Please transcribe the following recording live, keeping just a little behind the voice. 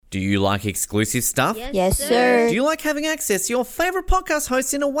Do you like exclusive stuff? Yes, sir. Do you like having access to your favourite podcast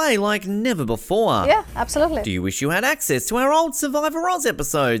hosts in a way like never before? Yeah, absolutely. Do you wish you had access to our old Survivor Oz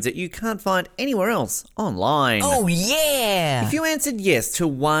episodes that you can't find anywhere else online? Oh, yeah! If you answered yes to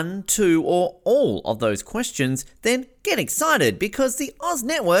one, two, or all of those questions, then get excited because the Oz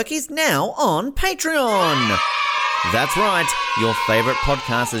Network is now on Patreon. That's right, your favourite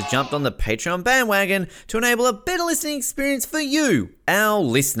podcast has jumped on the Patreon bandwagon to enable a better listening experience for you, our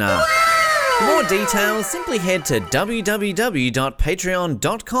listener. For more details, simply head to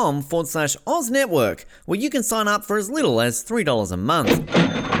www.patreon.com/Oz Network, where you can sign up for as little as $3 a month.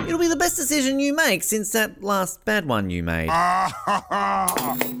 It'll be the best decision you make since that last bad one you made.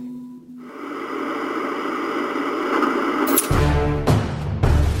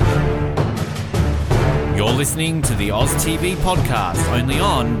 You're listening to the Oz TV podcast, only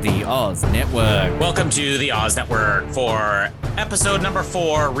on the Oz Network. Welcome to the Oz Network for episode number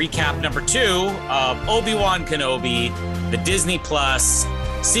 4, recap number 2 of Obi-Wan Kenobi, the Disney Plus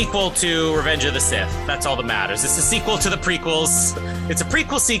sequel to Revenge of the Sith. That's all that matters. It's a sequel to the prequels. It's a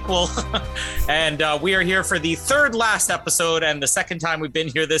prequel sequel. And we are here for the third last episode and the second time we've been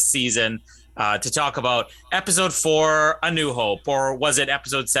here this season to talk about episode 4, A New Hope, or was it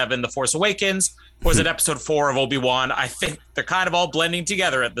episode 7, The Force Awakens? Or was it episode 4 of Obi-Wan? I think they're kind of all blending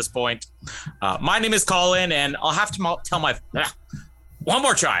together at this point. My name is Colin, and I'll have to tell my... one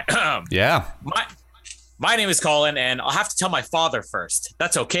more try. Yeah. My name is Colin, and I'll have to tell my father first.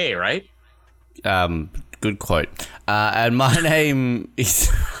 That's okay, right? Good quote. And my name is...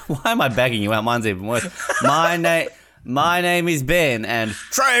 Why am I bagging you out? Mine's even worse. My name is Ben, and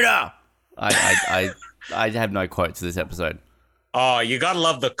traitor! I have no quotes to this episode. Oh, you gotta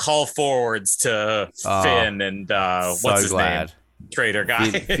love the call forwards to Finn and what's his name? Trader guy.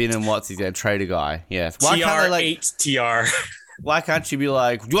 Finn and what's his name? Trader guy. Yes. Why can't they, TR. Why can't you be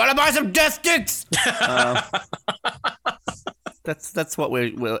like, do you want to buy some death sticks? That's what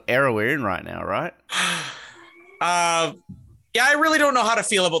era we're in right now, right? Yeah, I really don't know how to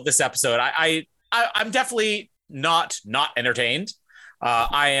feel about this episode. I'm definitely not entertained.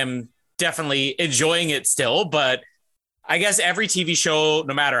 I am definitely enjoying it still, but I guess every TV show,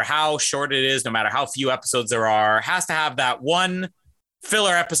 no matter how short it is, no matter how few episodes there are, has to have that one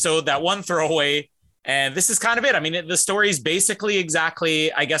filler episode, that one throwaway. And this is kind of it. I mean, the story is basically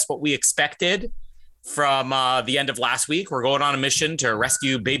exactly, I guess, what we expected from the end of last week. We're going on a mission to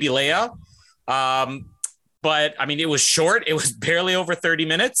rescue baby Leia. But I mean, it was short. It was barely over 30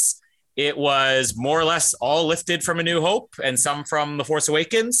 minutes. It was more or less all lifted from A New Hope and some from The Force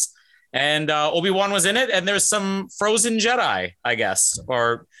Awakens. And Obi-Wan was in it, and there's some frozen Jedi, I guess,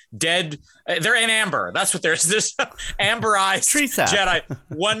 or dead. They're in amber. That's what there's amber-eyed Jedi.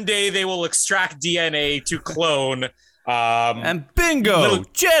 One day they will extract DNA to clone. And bingo,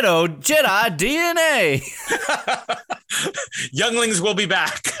 Jedi DNA. Younglings will be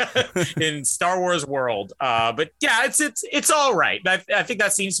back in Star Wars world. But yeah, it's all right. I think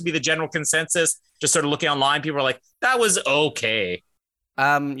that seems to be the general consensus. Just sort of looking online, people are like, that was okay.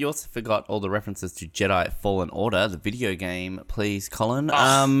 You also forgot all the references to Jedi Fallen Order, the video game, please, Colin.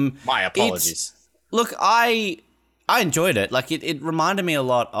 My apologies. Look, I enjoyed it. Like, it reminded me a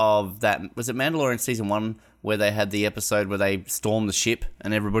lot of that, was it Mandalorian Season 1, where they had the episode where they stormed the ship,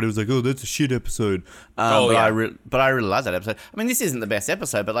 and everybody was like, oh, that's a shit episode. But I really liked that episode. I mean, this isn't the best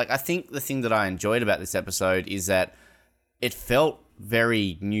episode, but, like, I think the thing that I enjoyed about this episode is that it felt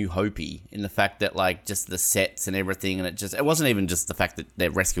very New Hope-y in the fact that, like, just the sets and everything, and it wasn't even just the fact that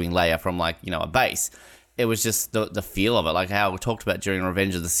they're rescuing Leia from, like, you know, a base. It was just the feel of it, like how we talked about during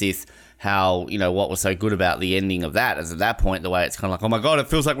Revenge of the Sith, how, you know, what was so good about the ending of that is at that point, the way it's kind of like, oh my God, it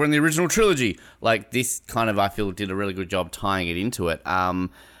feels like we're in the original trilogy. Like, this kind of, I feel, did a really good job tying it into it. I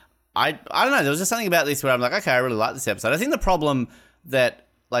don't know, there was just something about this where I'm like, okay, I really like this episode. I think the problem that,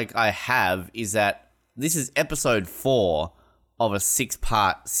 like, I have is that this is episode 4 of a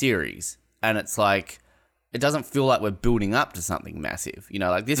 6-part series, and it's like, it doesn't feel like we're building up to something massive, you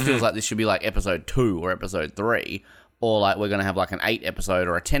know, like this feels like this should be like episode 2 or episode 3, or like we're going to have like an 8 episode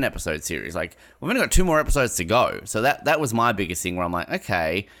or a 10 episode series. Like, we've only got 2 more episodes to go. So that was my biggest thing, where I'm like,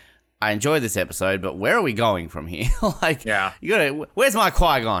 okay, I enjoyed this episode, but where are we going from here? Like, yeah, you gotta, where's my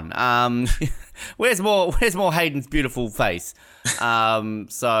Qui-Gon? Where's more Hayden's beautiful face?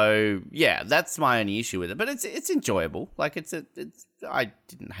 So yeah, that's my only issue with it, but it's enjoyable. Like, I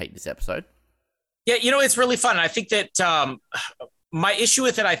didn't hate this episode. Yeah, you know, it's really fun. I think that my issue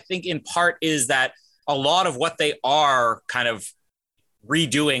with it, I think in part is that a lot of what they are kind of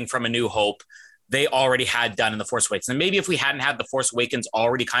redoing from A New Hope, they already had done in The Force Awakens. And maybe if we hadn't had The Force Awakens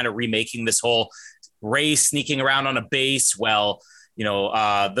already kind of remaking this whole Rey sneaking around on a base, well,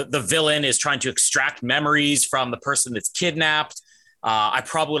 The villain is trying to extract memories from the person that's kidnapped. I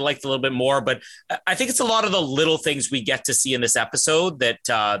probably would like it a little bit more, but I think it's a lot of the little things we get to see in this episode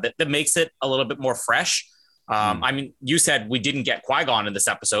that makes it a little bit more fresh. I mean, you said we didn't get Qui-Gon in this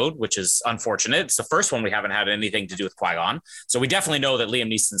episode, which is unfortunate. It's the first one we haven't had anything to do with Qui-Gon. So we definitely know that Liam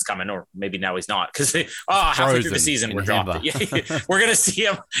Neeson's coming, or maybe now he's not, because halfway through the season, we're dropped it. We're going to see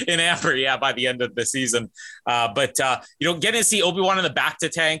him in Amber, by the end of the season. But getting to see Obi-Wan in the Bacta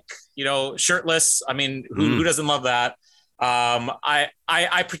tank, shirtless. I mean, who doesn't love that?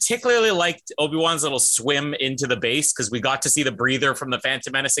 I particularly liked Obi-Wan's little swim into the base because we got to see the breather from the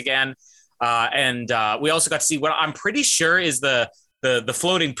Phantom Menace again. And we also got to see what I'm pretty sure is the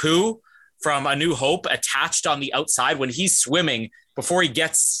floating poo from A New Hope attached on the outside when he's swimming before he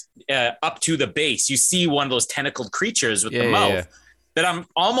gets up to the base. You see one of those tentacled creatures with the mouth that I'm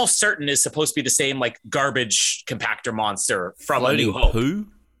almost certain is supposed to be the same like garbage compactor monster from floating A New Hope. Poo?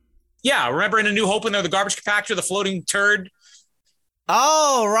 Yeah, remember in A New Hope when they're the garbage compactor, the floating turd?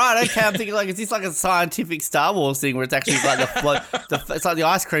 Oh, right. Okay, I'm thinking is this like a scientific Star Wars thing where it's actually like it's like the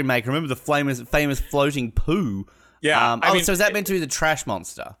ice cream maker. Remember the famous floating poo? Yeah. So is that meant to be the trash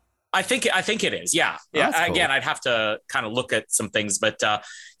monster? I think it is. Yeah. Yeah. Cool. Again, I'd have to kind of look at some things, but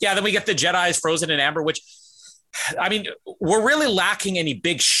then we get the Jedi's frozen in amber, which, I mean, we're really lacking any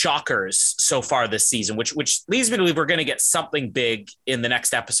big shockers so far this season, which leads me to believe we're going to get something big in the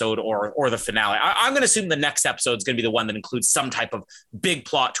next episode or the finale. I'm going to assume the next episode is going to be the one that includes some type of big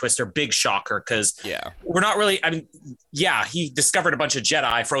plot twist or big shocker because we're not really. I mean, he discovered a bunch of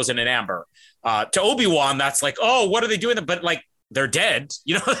Jedi frozen in amber. To Obi-Wan, that's like, oh, what are they doing? But like, they're dead.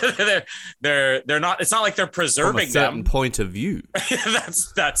 They're not. It's not like they're preserving them. From a certain point of view.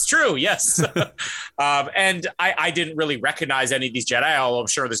 that's true. Yes. And I didn't really recognize any of these Jedi. Although I'm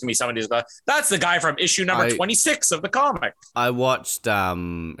sure there's gonna be somebody who's like, that's the guy from issue number 26 of the comic. I watched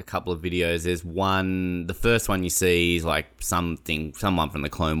a couple of videos. There's one. The first one you see is like someone from the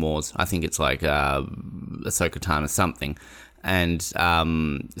Clone Wars. I think it's like Ahsoka Tano something. And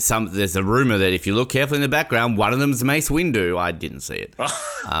there's a rumor that if you look carefully in the background, one of them's Mace Windu. I didn't see it,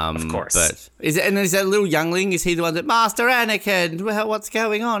 of course. But is that little youngling? Is he the one that Master Anakin? Well, what's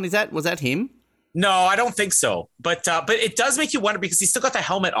going on? Was that him? No, I don't think so. But it does make you wonder because he's still got the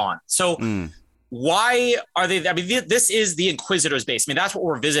helmet on. So why are they? I mean, this is the Inquisitor's base. I mean, that's what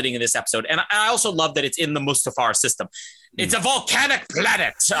we're visiting in this episode. And I also love that it's in the Mustafar system. It's a volcanic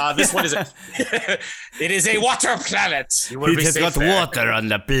planet. This one is it is a water planet. It has got water on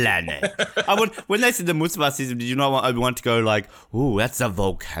the planet. When they said the Mustafar system, did you not want Obi-Wan to go like, "Ooh, that's a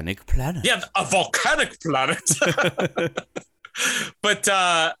volcanic planet"? Yeah, a volcanic planet. But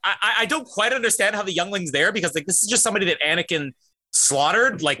I don't quite understand how the youngling's there because like this is just somebody that Anakin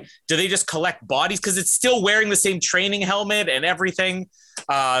slaughtered. Like, do they just collect bodies because it's still wearing the same training helmet and everything?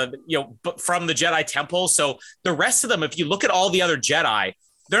 But from the Jedi Temple. So the rest of them, if you look at all the other Jedi,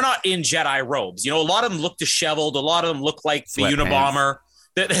 they're not in Jedi robes. A lot of them look disheveled. A lot of them look like the Unabomber.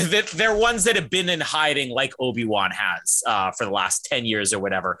 They're ones that have been in hiding like Obi-Wan has for the last 10 years or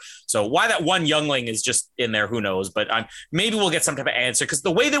whatever. So why that one youngling is just in there, who knows? But maybe we'll get some type of answer because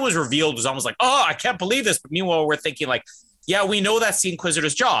the way that was revealed was almost like, oh, I can't believe this. But meanwhile, we're thinking like, yeah, we know that's the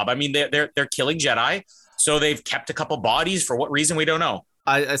Inquisitor's job. I mean, they're killing Jedi. So they've kept a couple bodies for what reason we don't know.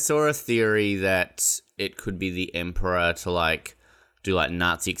 I saw a theory that it could be the Emperor to like do like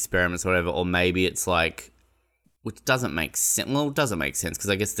Nazi experiments or whatever, or maybe it's like, which doesn't make sense. Well, it doesn't make sense because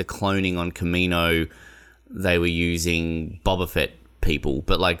I guess the cloning on Camino, they were using Boba Fett people,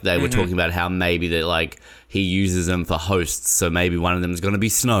 but like they were talking about how maybe that like he uses them for hosts, so maybe one of them is going to be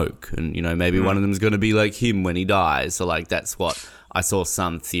Snoke, and maybe one of them is going to be like him when he dies. So like that's what I saw,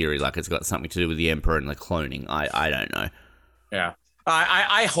 some theory like it's got something to do with the Emperor and the cloning. I don't know. Yeah.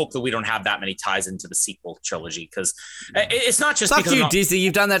 I hope that we don't have that many ties into the sequel trilogy because it's not just because you, Disney.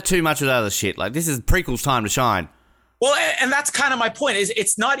 You've done that too much with other shit. Like this is prequels' time to shine. Well, and that's kind of my point. Is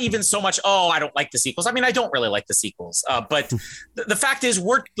it's not even so much, oh, I don't like the sequels. I mean, I don't really like the sequels. But the fact is,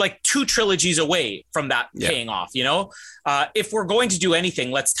 we're like 2 trilogies away from that paying off. If we're going to do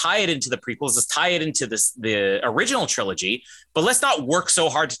anything, let's tie it into the prequels. Let's tie it into the original trilogy. But let's not work so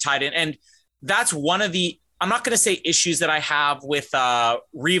hard to tie it in. And that's one of the, I'm not going to say issues that I have with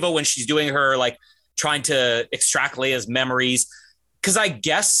Reva when she's doing her like trying to extract Leia's memories. Because I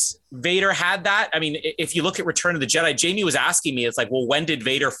guess Vader had that. I mean, if you look at Return of the Jedi, Jamie was asking me, it's like, well, when did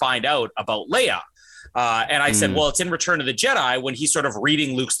Vader find out about Leia? And I said, well, it's in Return of the Jedi when he's sort of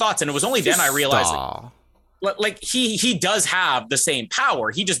reading Luke's thoughts. And it was only then I realized like he does have the same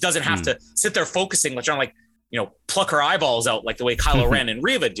power. He just doesn't have to sit there focusing, which I'm like, pluck her eyeballs out like the way Kylo Ren and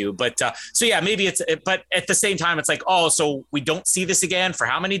Reva do. But so yeah, maybe but at the same time, it's like, oh, so we don't see this again for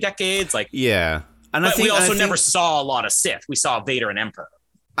how many decades? Like, yeah. And but we also never saw a lot of Sith. We saw Vader and Emperor.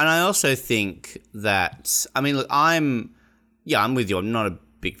 And I also think that, I mean, look, I'm with you. I'm not a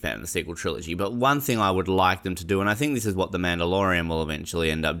big fan of the sequel trilogy, but one thing I would like them to do, and I think this is what The Mandalorian will eventually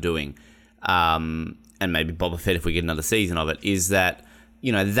end up doing, and maybe Boba Fett if we get another season of it, is that,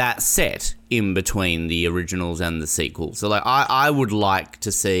 that set in between the originals and the sequels. So, like, I would like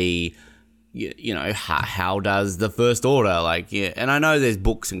to see, how does the First Order, and I know there's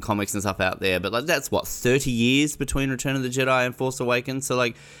books and comics and stuff out there, but, like, that's, 30 years between Return of the Jedi and Force Awakens? So,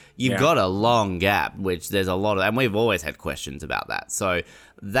 like, you've got a long gap, which there's a lot of, and we've always had questions about that. So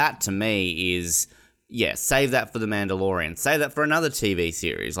that to me is, save that for The Mandalorian. Save that for another TV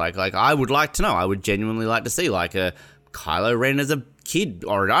series. Like I would like to know. I would genuinely like to see like a Kylo Ren as a kid,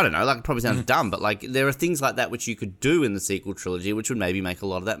 or I don't know. Like it probably sounds dumb, but like there are things like that which you could do in the sequel trilogy, which would maybe make a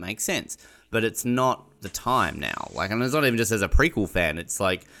lot of that make sense. But it's not the time now. Like, and it's not even just as a prequel fan. It's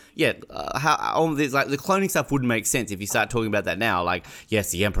like, how all this, like the cloning stuff wouldn't make sense if you start talking about that now. Like,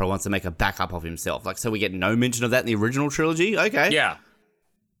 yes, the Emperor wants to make a backup of himself. Like, so we get no mention of that in the original trilogy. Okay. Yeah.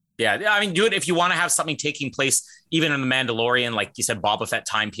 I mean, do it if you want to have something taking place even in the Mandalorian, like you said, Boba Fett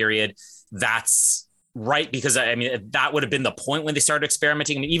time period. That's right, because I mean that would have been the point when they started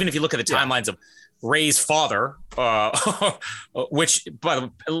experimenting. I mean, even if you look at the timelines of Rey's father, which, but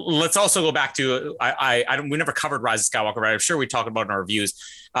let's also go back to, we never covered Rise of Skywalker, but I'm sure we talked about it in our reviews.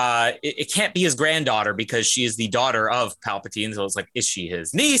 It can't be his granddaughter because she is the daughter of Palpatine. So it's like, is she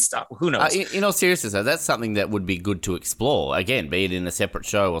his niece? Who knows? In all seriousness, though, that's something that would be good to explore. Again, be it in a separate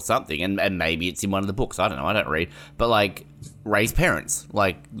show or something, and maybe it's in one of the books. I don't know. I don't read, but like Rey's parents,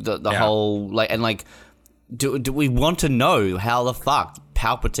 like the whole do we want to know how the fuck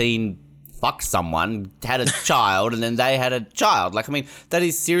Palpatine fucked someone, had a child, and then they had a child? Like, I mean, that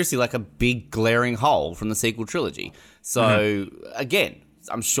is seriously like a big glaring hole from the sequel trilogy. So, again,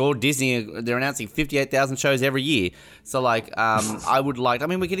 I'm sure Disney, they're announcing 58,000 shows every year. So, like,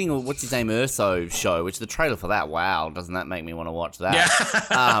 we're getting a What's His Name Urso show, which the trailer for that, wow, doesn't that make me want to watch that? Yeah.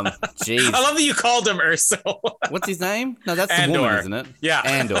 Jeez. I love that you called him Urso. What's his name? No, that's Andor. the woman, isn't it? Yeah.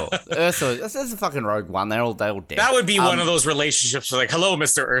 Andor. Urso. That's a fucking Rogue One. They're all dead. That would be one of those relationships where, like, hello,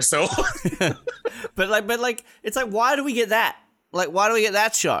 Mr. Urso. but it's like, why do we get that? Like, why do we get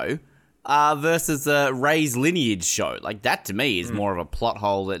that show? Versus Rey's lineage show. Like, that to me is more of a plot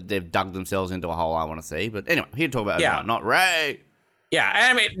hole that they've dug themselves into a hole I want to see. But anyway, here to talk about Obi-Wan, not Rey. Yeah,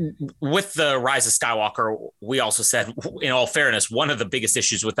 I mean, with the Rise of Skywalker, we also said, in all fairness, one of the biggest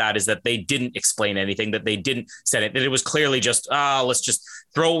issues with that is that they didn't explain anything, that they didn't set it, that it was clearly just, let's just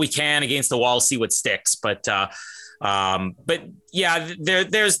throw what we can against the wall, see what sticks. But yeah,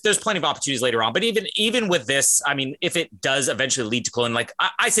 there's plenty of opportunities later on. But even with this, I mean, if it does eventually lead to clone, like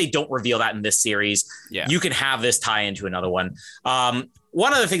I say, don't reveal that in this series. Yeah. You can have this tie into another one.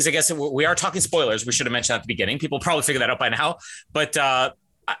 One of the things, I guess, we are talking spoilers. We should have mentioned at the beginning. People probably figured that out by now. But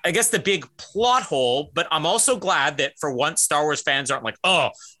I guess the big plot hole, but I'm also glad that for once Star Wars fans aren't like,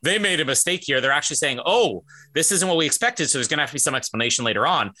 oh, they made a mistake here. They're actually saying, oh, this isn't what we expected. So there's going to have to be some explanation later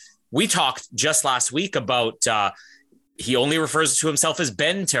on. We talked just last week about he only refers to himself as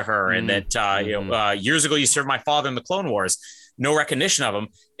Ben to her, and that years ago you served my father in the Clone Wars. No recognition of him.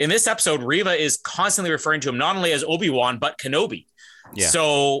 In this episode, Reva is constantly referring to him not only as Obi-Wan, but Kenobi. Yeah.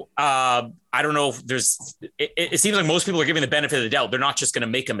 So I don't know if it seems like most people are giving the benefit of the doubt. They're not just going to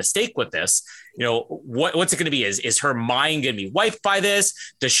make a mistake with this. What's it going to be? Is her mind going to be wiped by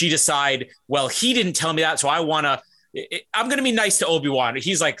this? Does she decide, well, he didn't tell me that, so I'm going to be nice to Obi-Wan.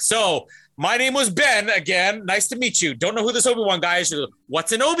 He's like, so my name was Ben again. Nice to meet you. Don't know who this Obi-Wan guy is.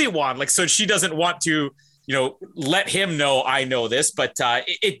 What's an Obi-Wan? Like, so she doesn't want to, let him know I know this, but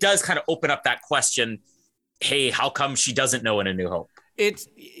it does kind of open up that question. Hey, how come she doesn't know in A New Hope? And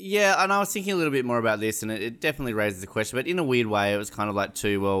I was thinking a little bit more about this, and it definitely raises the question, but in a weird way, it was kind of like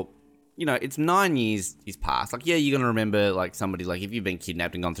it's 9 years is past. Like, yeah, you're going to remember, like, somebody, like, if you've been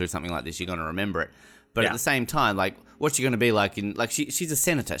kidnapped and gone through something like this, you're going to remember it. But at the same time, like, what's she going to be like she's a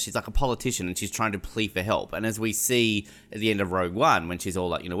senator, she's like a politician, and she's trying to plead for help. And as we see at the end of Rogue One, when she's all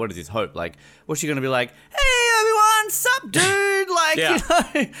like, what is this hope? Like, what's she going to be like, hey, Obi-Wan, sup, dude?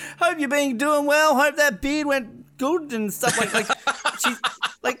 Like, hope you're doing well. Hope that beard went good and stuff. Like she's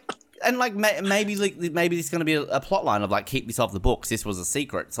like, and like maybe this is going to be a plot line of like, keep this off the books. This was a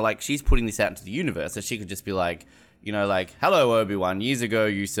secret. So like, she's putting this out into the universe, so she could just be like, like, hello, Obi-Wan. Years ago,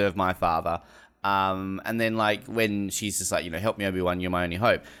 you served my father. And then like when she's just like, help me, Obi-Wan, you're my only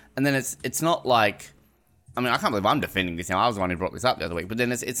hope. And then it's not like, I mean, I can't believe I'm defending this now. I was the one who brought this up the other week, but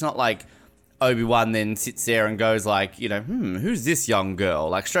then it's not like Obi-Wan then sits there and goes like, who's this young girl?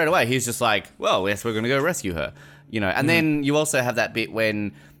 Like straight away, he's just like, well, yes, we're going to go rescue her, And then you also have that bit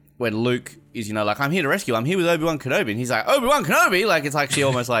when Luke is, like, I'm here to rescue. I'm here with Obi-Wan Kenobi. And he's like, Obi-Wan Kenobi? Like, it's like she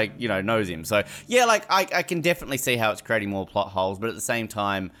almost like, knows him. So, yeah, like, I can definitely see how it's creating more plot holes. But at the same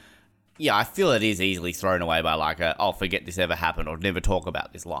time, yeah, I feel it is easily thrown away by like forget this ever happened or never talk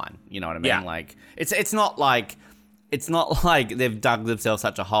about this line. You know what I mean? Yeah. Like, it's not like they've dug themselves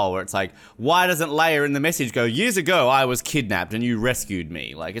such a hole where it's like, why doesn't Leia in the message go, years ago I was kidnapped and you rescued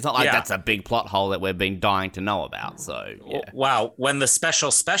me? Like, it's not like that's a big plot hole that we've been dying to know about. So, yeah. Wow. When the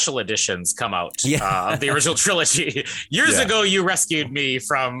special editions come out of the original trilogy, years ago you rescued me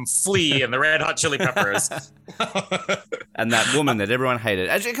from Flea and the Red Hot Chili Peppers. And that woman that everyone hated.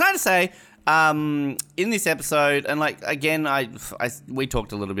 Actually, can I just say, in this episode, and like, again, we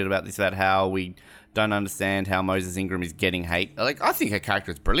talked a little bit about this, about how we don't understand how Moses Ingram is getting hate. Like, I think her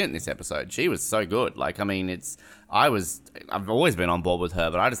character is brilliant in this episode. She was so good. Like, I mean, I've always been on board with her,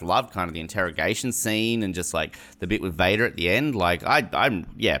 but I just loved kind of the interrogation scene and just like the bit with Vader at the end. Like,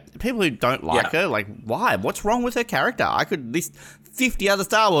 people who don't like her, like, why? What's wrong with her character? I could list 50 other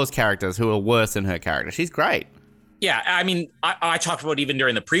Star Wars characters who are worse than her character. She's great. Yeah, I mean, I talked about even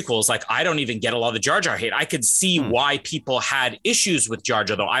during the prequels, like, I don't even get a lot of the Jar Jar hate. I could see why people had issues with Jar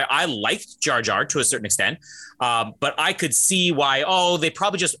Jar, though. I liked Jar Jar to a certain extent, but I could see why, they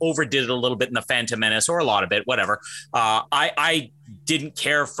probably just overdid it a little bit in The Phantom Menace, or a lot of it, whatever. I didn't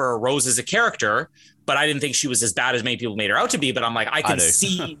care for Rose as a character, but I didn't think she was as bad as many people made her out to be. But I'm like, I can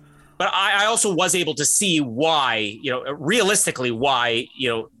see... But I also was able to see why, realistically, why,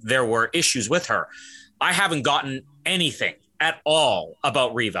 there were issues with her. I haven't gotten anything at all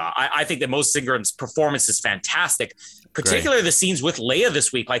about Reva. I think that Moses Ingram's performance is fantastic, particularly the scenes with Leia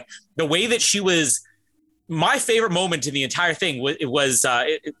this week. Like, the way that she was, my favorite moment in the entire thing was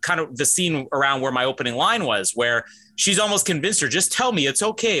kind of the scene around where my opening line was, where she's almost convinced her, just tell me it's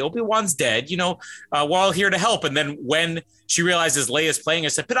okay. Obi-Wan's dead. We're all here to help. And then when she realizes Leia's playing, I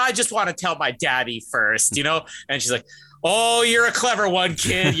said, but I just want to tell my daddy first, and she's like, oh, you're a clever one,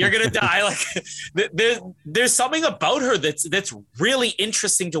 kid. You're going to die. Like, there's something about her that's really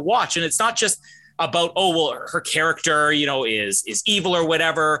interesting to watch. And it's not just about, her character, is evil or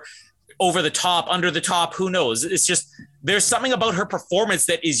whatever, over the top, under the top, who knows? It's just, there's something about her performance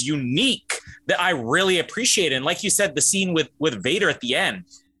that is unique that I really appreciate. And like you said, the scene with Vader at the end.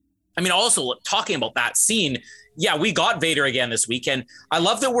 I mean, also talking about that scene, we got Vader again this week. And I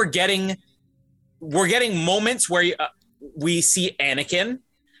love that we're getting moments where we see Anakin.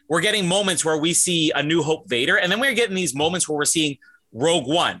 We're getting moments where we see A New Hope Vader. And then we're getting these moments where we're seeing Rogue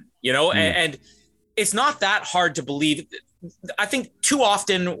One, and it's not that hard to believe. I think too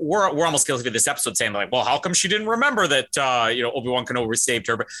often we're almost guilty of this episode saying like, well, how come she didn't remember that, Obi-Wan Kenobi saved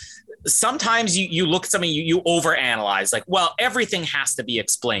her? But sometimes you look at something, you overanalyze, like, well, everything has to be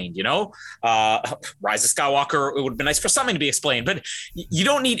explained, Rise of Skywalker, it would have been nice for something to be explained, but you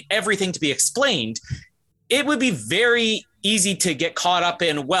don't need everything to be explained. It would be very easy to get caught up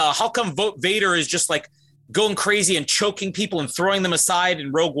in, well, how come Vader is just like going crazy and choking people and throwing them aside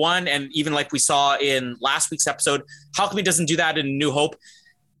in Rogue One? And even like we saw in last week's episode, how come he doesn't do that in New Hope?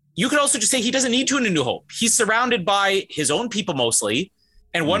 You could also just say he doesn't need to in A New Hope. He's surrounded by his own people mostly.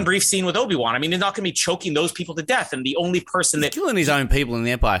 And one brief scene with Obi-Wan. I mean, he's not going to be choking those people to death. And the only person he's killing his own people in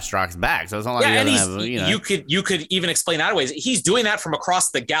The Empire Strikes Back. So it's not like he doesn't have, you could even explain that ways. He's doing that from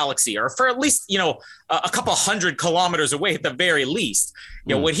across the galaxy, or for at least, a couple 100 kilometers away at the very least.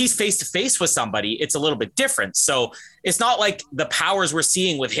 When he's face to face with somebody, it's a little bit different. So it's not like the powers we're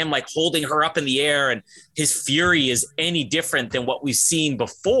seeing with him, like holding her up in the air, and his fury is any different than what we've seen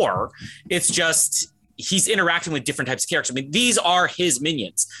before. It's just, he's interacting with different types of characters. I mean, these are his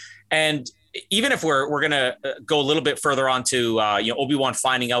minions. And even if we're going to go a little bit further on to, Obi-Wan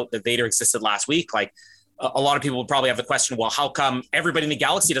finding out that Vader existed last week, like a lot of people would probably have the question, well, how come everybody in the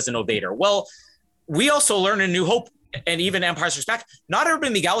galaxy doesn't know Vader? Well, we also learn in New Hope and even Empire Strikes Back, not everybody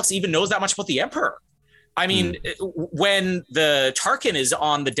in the galaxy even knows that much about the Emperor. I mean, when the Tarkin is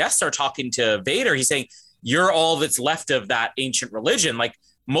on the Death Star talking to Vader, he's saying, you're all that's left of that ancient religion. Like,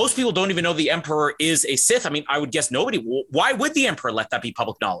 most people don't even know the Emperor is a Sith. I mean, I would guess nobody. Why would the Emperor let that be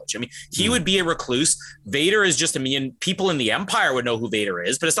public knowledge? I mean, he would be a recluse. Vader is just a minion. People in the Empire would know who Vader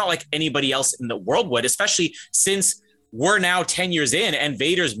is, but it's not like anybody else in the world would, especially since we're now 10 years in and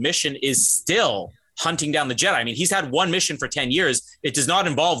Vader's mission is still hunting down the Jedi. I mean, he's had one mission for 10 years. It does not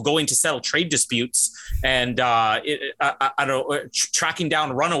involve going to settle trade disputes and tracking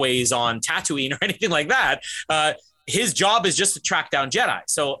down runaways on Tatooine or anything like that. His job is just to track down Jedi.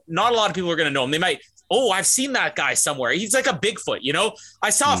 So not a lot of people are going to know him. They might oh, I've seen that guy somewhere. He's like a Bigfoot, you know? I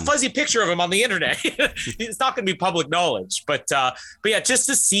saw a fuzzy picture of him on the internet. It's not going to be public knowledge. But yeah, just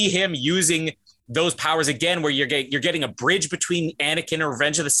to see him using those powers again, where you're getting a bridge between Anakin and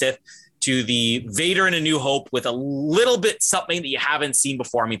Revenge of the Sith to the Vader in A New Hope with a little bit something that you haven't seen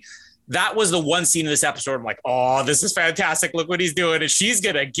before. I mean, that was the one scene in this episode. I'm like, oh, this is fantastic. Look what he's doing. And she's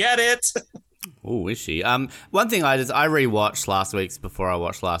going to get it. Oh, is she? One thing I rewatched last week's before I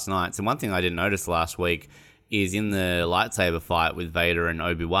watched last night's, and one thing I didn't notice last week is in the lightsaber fight with Vader and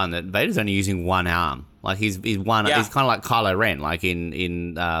Obi-Wan that Vader's only using one arm. Like he's one. Yeah. He's kind of like Kylo Ren, like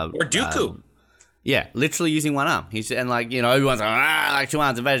in or Dooku. Yeah, literally using one arm. Obi-Wan's like two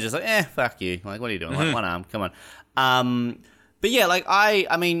arms, and Vader's just like, fuck you. Like, what are you doing? Like, one arm, come on. But yeah, like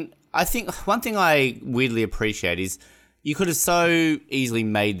I think one thing I weirdly appreciate is you could have so easily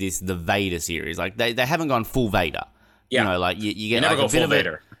made this the Vader series. Like they haven't gone full Vader. Yeah. You know, like you get like a bit of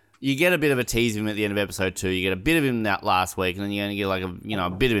Vader. You get a bit of a tease of him at the end of episode 2. You get a bit of him that last week, and then you're going to get like a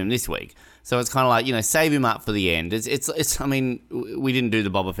bit of him this week. So it's kind of like, save him up for the end. It's. I mean, we didn't do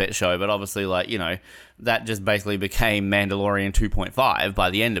the Boba Fett show, but obviously, like, that just basically became Mandalorian 2.5 by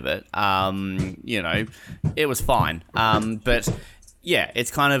the end of it. It was fine. But yeah,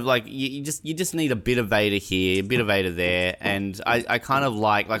 it's kind of like you just need a bit of Vader here, a bit of Vader there, and I kind of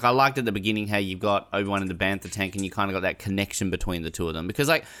I liked at the beginning how you've got Obi-Wan in the bantha tank, and you kind of got that connection between the two of them, because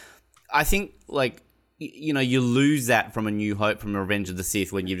I think you lose that from A New Hope, from Revenge of the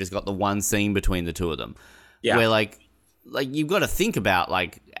Sith, when you've just got the one scene between the two of them, where like you've got to think about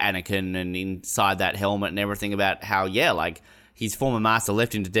like Anakin and inside that helmet and everything about how his former master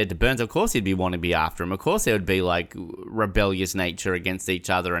left him to dead to burn. So of course he'd want to be after him. Of course there would be like rebellious nature against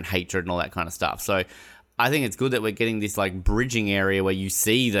each other and hatred and all that kind of stuff. So I think it's good that we're getting this like bridging area where you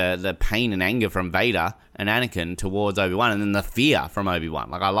see the pain and anger from Vader and Anakin towards Obi-Wan, and then the fear from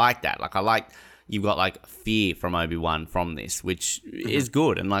Obi-Wan. Like I like that. Like I like you've got like fear from Obi-Wan from this, which is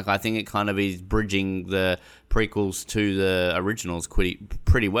good. And like I think it kind of is bridging the prequels to the originals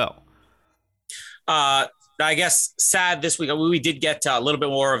pretty well. I guess sad this week, we did get a little bit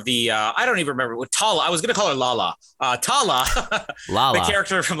more of the, I don't even remember, with Tala. I was going to call her Lala. Tala, Lala, the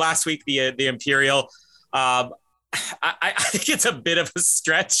character from last week, the Imperial. I think it's a bit of a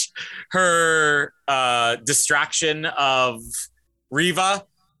stretch. Her distraction of Reva.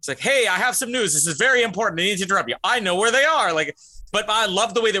 It's like, hey, I have some news. This is very important. I need to interrupt you. I know where they are. Like, but I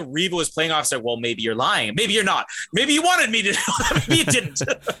love the way that Reva was playing off. Like, well, maybe you're lying. Maybe you're not. Maybe you wanted me to know. Maybe you didn't.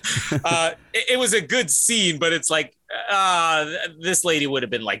 It was a good scene, but it's like, this lady would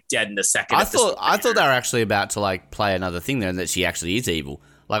have been like dead in a second. I thought they were actually about to like play another thing there, and that she actually is evil.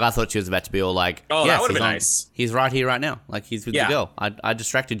 Like I thought she was about to be all like, oh, yes, that would have been nice. He's right here, right now. Like he's with the girl. I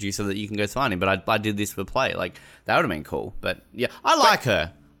distracted you so that you can go find him, but I did this for play. Like that would have been cool. But yeah, I like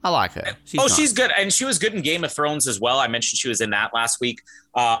her. She's good, and she was good in Game of Thrones as well. I mentioned she was in that last week.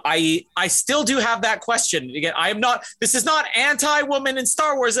 I still do have that question. Again, I am not. This is not anti-woman in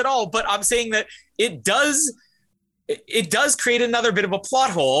Star Wars at all, but I'm saying that it does create another bit of a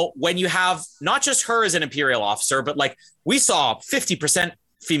plot hole when you have not just her as an Imperial officer, but like we saw 50%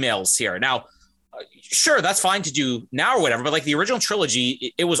 females here. Now, sure, that's fine to do now or whatever, but like the original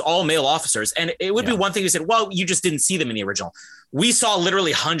trilogy, it was all male officers, and it would be one thing to say, well, you just didn't see them in the original. We saw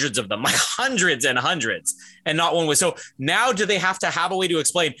literally hundreds of them, like hundreds and hundreds, and not one was. So now do they have to have a way to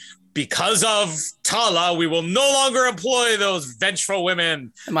explain, because of Tala, we will no longer employ those vengeful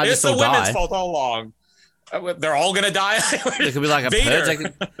women. It's the women's fault all along. They're all going to die. It could be like a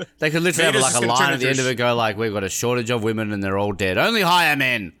purge. They could literally have like a line at the end of it go like, we've got a shortage of women and they're all dead. Only hire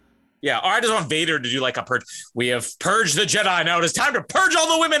men. Yeah, or I just want Vader to do like a purge. We have purged the Jedi. Now it is time to purge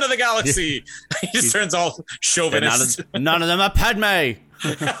all the women of the galaxy. He just turns all chauvinist. None of them are Padme.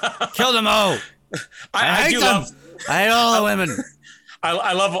 Kill them all. I hate them. I hate all the women.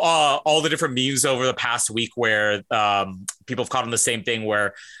 I love all the different memes over the past week where people have caught on the same thing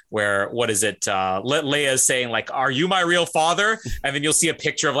where what is it? Leia is saying like, "Are you my real father?" And then you'll see a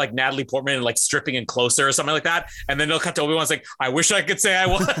picture of like Natalie Portman like stripping in closer or something like that. And then they'll cut to Obi-Wan's like, "I wish I could say I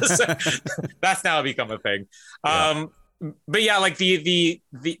was." That's now become a thing. Yeah. But yeah, like the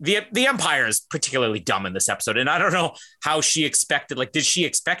Empire is particularly dumb in this episode, and I don't know how she expected. Like, did she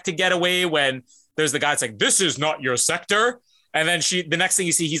expect to get away when there's the guy that's like, "This is not your sector"? And then the next thing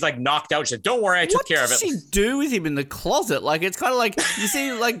you see, he's like knocked out. She said, "Don't worry, I took care of it." What does she do with him in the closet? Like, it's kind of like, you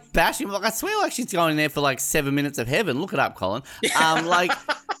see, like, bashing him. Like, I swear, like, she's going in there for like 7 minutes of heaven. Look it up, Colin.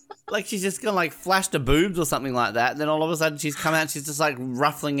 Like she's just gonna like flash the boobs or something like that. And then all of a sudden she's come out and she's just like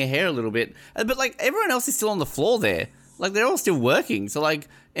ruffling her hair a little bit. But like everyone else is still on the floor there. Like they're all still working. So like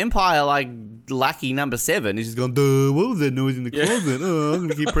Empire, like lackey number 7 is just going, "Duh, what was that noise in the closet? Oh, I'm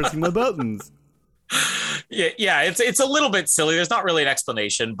gonna keep pressing my buttons." Yeah, it's a little bit silly. There's not really an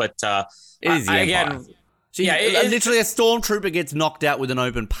explanation, but it is the Empire. again, literally a stormtrooper gets knocked out with an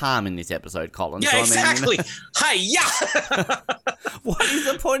open palm in this episode, Colin. Yeah, so, exactly. Hi, yeah. What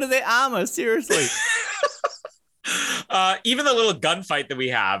is the point of their armor? Seriously. Even the little gunfight that we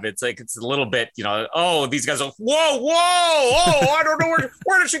have, it's a little bit, oh, these guys are, whoa, oh, I don't know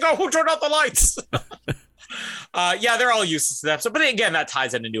where did she go? Who turned out the lights? Yeah, they're all useless to that episode. But again, that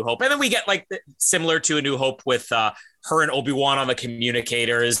ties into New Hope. And then we get like similar to A New Hope with her and Obi-Wan on the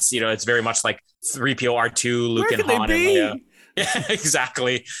communicators. It's very much like 3PO, R2, Luke, and Han. And Leia. Yeah,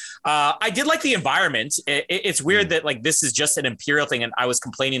 exactly. I did like the environment. It's weird that like this is just an Imperial thing. And I was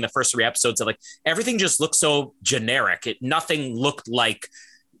complaining the first 3 episodes that like everything just looked so generic. Nothing looked like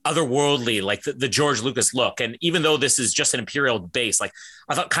otherworldly, like the George Lucas look. And even though this is just an Imperial base, like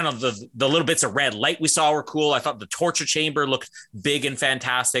I thought kind of the little bits of red light we saw were cool. I thought the torture chamber looked big and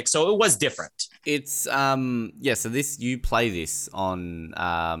fantastic. So it was different. It's so you play this on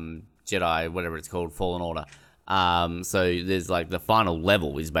Jedi, whatever it's called, Fallen Order. So there's like the final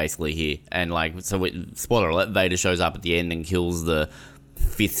level is basically here, and like spoiler alert, Vader shows up at the end and kills the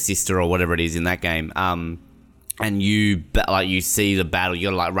 5th sister or whatever it is in that game. And you see the battle, you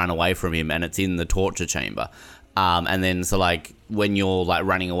gotta like run away from him, and it's in the torture chamber. And then so like when you're like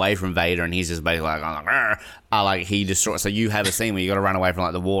running away from Vader and he's just basically like he destroys. So you have a scene where you got to run away from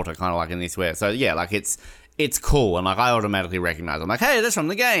like the water, kind of like in this way. So yeah, like it's cool, and like I automatically recognize. I'm like, hey, that's from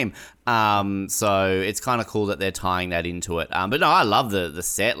the game. So it's kind of cool that they're tying that into it. But no, I love the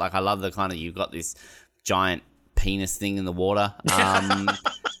set. Like I love the kind of you've got this giant penis thing in the water.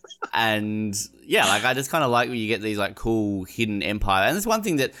 And yeah, like I just kind of like when you get these like cool hidden empire. And it's one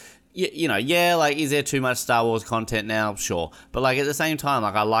thing that like is there too much Star Wars content now? Sure, but like at the same time,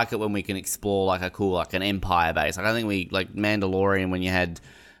 like I like it when we can explore like a cool like an empire base. Like I think we like Mandalorian when you had.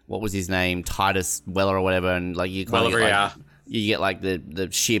 What was his name? Titus Weller or whatever, and like you kind of get, like, you get like the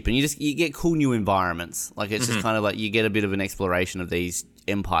ship, and you get cool new environments. Like it's just kind of like you get a bit of an exploration of these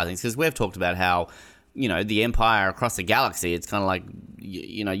empire things, because we've talked about how the empire across the galaxy. It's kind of like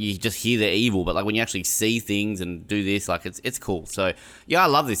you just hear they're evil, but like when you actually see things and do this, like it's cool. So yeah, I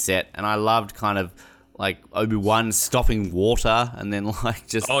love this set, and I loved kind of like Obi-Wan stopping water, and then like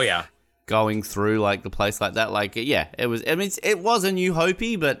just going through like the place like that. Like yeah, it was. I mean, it was a New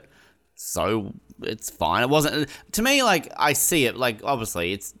Hopey, but so it's fine. It wasn't to me. Like I see it. Like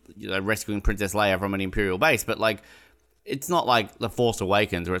obviously, it's rescuing Princess Leia from an Imperial base, but like it's not like The Force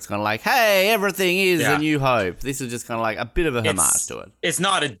Awakens where it's kind of like, hey, everything is a New Hope. This is just kind of like a bit of a homage to it. It's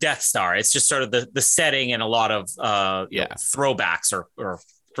not a Death Star. It's just sort of the setting and a lot of throwbacks or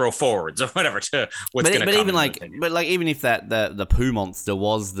throw forwards or whatever to what's going to come. Even if the poo monster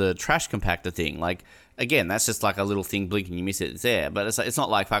was the trash compactor thing, like again, that's just like a little thing, blink and you miss it, it's there. But it's not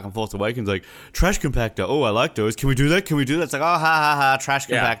like fucking Force Awakens like trash compactor. Oh, I like those. Can we do that? It's like, oh, ha ha ha, trash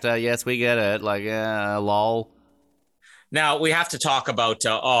compactor. Yes, we get it. Like, lol. Now we have to talk about.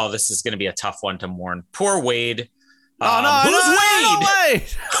 This is going to be a tough one to mourn. Poor Wade. Who's Wade?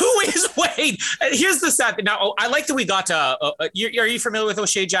 Who is Wade? Here's the sad thing. Now, I like that we got. Are you familiar with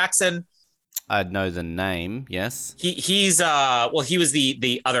O'Shea Jackson? I know the name. Yes. He was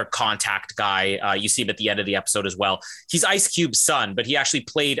the other contact guy. You see him at the end of the episode as well. He's Ice Cube's son, but he actually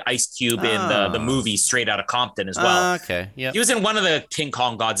played Ice Cube in the movie Straight Outta Compton as well. Okay. Yeah. He was in one of the King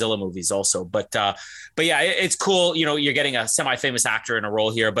Kong Godzilla movies also. But yeah, it's cool. You're getting a semi-famous actor in a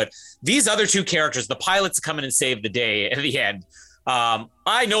role here. But these other 2 characters, the pilots come in and save the day at the end.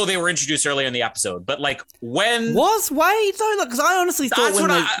 I know they were introduced earlier in the episode, but like when was Wade though? Because I honestly thought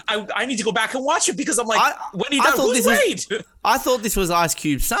I need to go back and watch it because I'm like, when he died, who's Wade? I thought this was Ice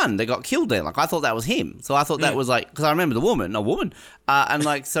Cube's son. They got killed there. Like I thought that was him. So I thought that was like because I remember a woman, and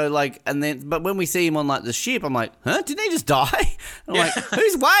like so like and then but when we see him on like the ship, I'm like, huh? Didn't he just die? I'm like,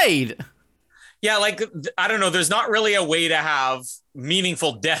 who's Wade? Yeah, like I don't know. There's not really a way to have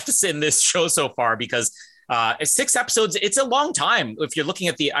meaningful deaths in this show so far because. 6 episodes, it's a long time. If you're looking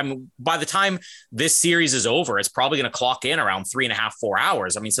at by the time this series is over, it's probably going to clock in around 3.5, 4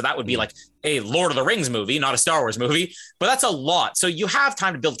 hours. I mean, so that would be like a Lord of the Rings movie, not a Star Wars movie, but that's a lot. So you have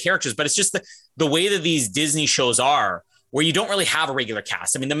time to build characters, but it's just the way that these Disney shows are where you don't really have a regular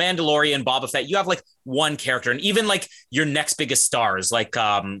cast. I mean, The Mandalorian, Boba Fett, you have like one character and even like your next biggest stars, like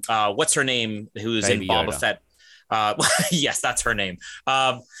what's her name? Who's Baby in Boba Yoda. Fett? Yes, that's her name.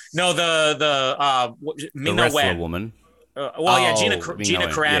 No, the Ming-Na Wen woman. Gina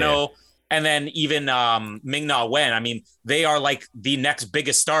Carano, and then even Ming-Na Wen. I mean, they are like the next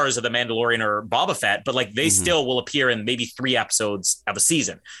biggest stars of the Mandalorian or Boba Fett, but like they still will appear in maybe 3 episodes of a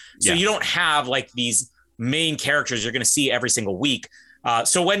season. So you don't have like these main characters you're going to see every single week.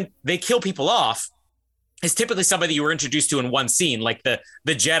 So when they kill people off, is typically somebody you were introduced to in one scene, like the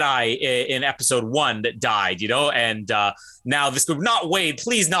Jedi in episode 1 that died, and now this group, not Wade,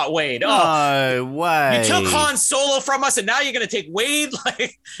 please not Wade. No way. You took Han Solo from us, and now you're going to take Wade?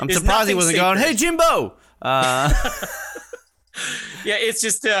 Like, I'm surprised he wasn't going, hey, Jimbo. Yeah, it's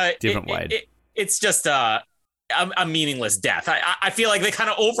just different Wade. It's just a meaningless death. I feel like they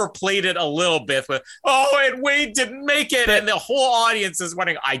kind of overplayed it a little bit with, and Wade didn't make it, and the whole audience is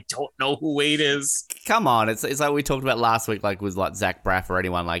wondering, I don't know who Wade is. Come on, it's like we talked about last week, like with like Zach Braff or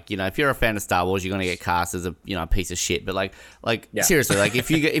anyone, like, if you're a fan of Star Wars, you're gonna get cast as a piece of shit. But like seriously, like if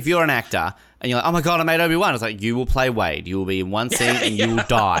you're an actor and you're like, oh my god, I made Obi-Wan, it's like, you will play Wade, you will be in one scene and you will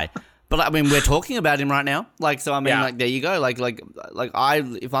die. But I mean, we're talking about him right now, like, so I mean, like, there you go, like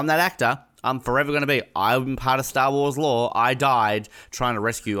if I'm that actor, I'm forever going to be. I'm part of Star Wars lore. I died trying to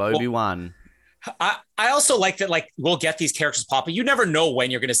rescue Obi-Wan. I also like that, like, we'll get these characters pop, but you never know when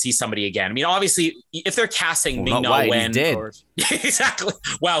you're going to see somebody again. I mean, obviously, if they're casting Ming-Na Wen... He's dead. Exactly.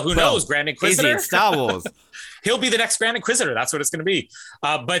 Well, who knows? Grand Inquisitor? Is he Star Wars? He'll be the next Grand Inquisitor. That's what it's going to be.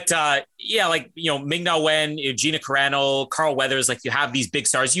 Ming-Na Wen, Gina Carano, Carl Weathers, like, you have these big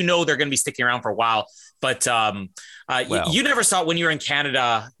stars. They're going to be sticking around for a while. But you never saw, when you were in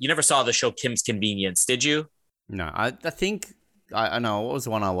Canada, you never saw the show Kim's Convenience, did you? No, I think... I know. What was the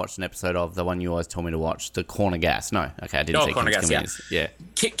one I watched an episode of? The one you always told me to watch? The Corner Gas. No. Okay, I didn't see Corner Kim's Gas, Convenience.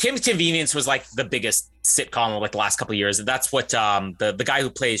 Yeah. Kim's Convenience was like the biggest sitcom of like the last couple of years. That's what the guy who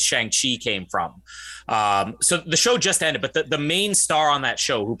plays Shang-Chi came from. So the show just ended, but the main star on that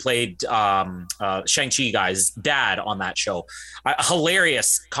show who played Shang-Chi guy's dad on that show, a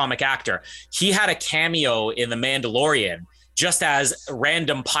hilarious comic actor. He had a cameo in The Mandalorian just as a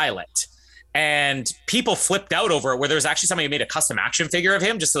random pilot. And people flipped out over it, where there was actually somebody who made a custom action figure of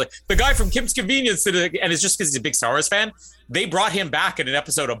him, just like the guy from Kim's Convenience, and it's just because he's a big Star Wars fan. They brought him back in an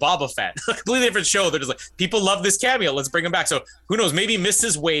episode of Boba Fett, a completely different show. They're just like, people love this cameo, let's bring him back. So who knows? Maybe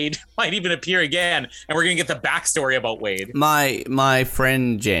Mrs. Wade might even appear again, and we're gonna get the backstory about Wade. My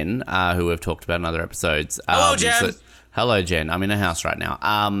friend Jen, who we've talked about in other episodes. Hello, Jen. Hello, Jen. I'm in a house right now.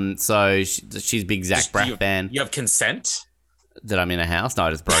 So she's a big Zach Braff fan. You have consent? That I'm in a house? No, I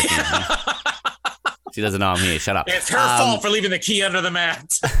just broke in. She doesn't know I'm here. Shut up. It's her fault for leaving the key under the mat.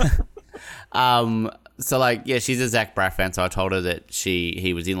 So like, yeah, she's a Zach Braff fan. So I told her that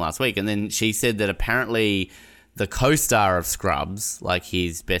he was in last week, and then she said that apparently the co-star of Scrubs, like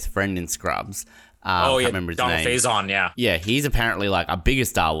his best friend in Scrubs, I can't remember his Donald name. Faison, yeah. Yeah, he's apparently like a bigger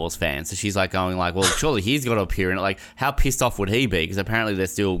Star Wars fan. So she's like going like, well, surely he's got to appear in it. Like, how pissed off would he be? Because apparently they're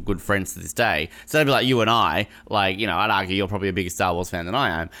still good friends to this day. So they'd be like you and I, like, I'd argue you're probably a bigger Star Wars fan than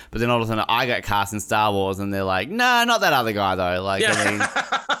I am. But then all of a sudden I get cast in Star Wars and they're like, nah, not that other guy though. Like, yeah. I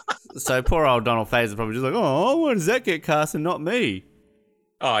mean, so poor old Donald Faison probably just like, oh, why does that get cast and not me?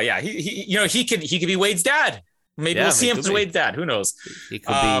 Oh yeah, he could be Wade's dad. Maybe we'll see him as Wade's dad. Who knows? He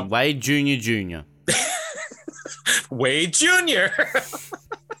could be Wade Jr. Wade Jr.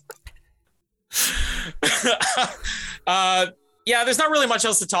 There's not really much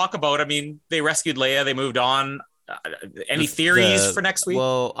else to talk about. I mean, they rescued Leia. They moved on. Any theories for next week?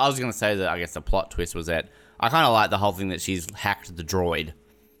 Well, I was going to say that I guess the plot twist was that I kind of like the whole thing that she's hacked the droid.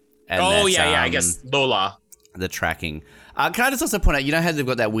 And I guess Lola. The tracking. Can I just also point out, how they've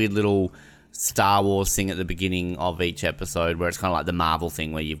got that weird little Star Wars thing at the beginning of each episode where it's kind of like the Marvel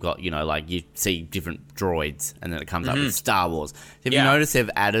thing where you've got, like you see different droids and then it comes up with Star Wars. Have you noticed they've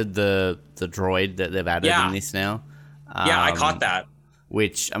added the droid that they've added in this now? I caught that.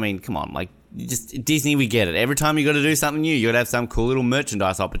 Which, I mean, come on, like, just Disney, we get it. Every time you got to do something new, you got to have some cool little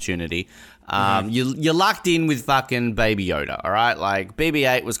merchandise opportunity. You're locked in with fucking Baby Yoda, all right? Like,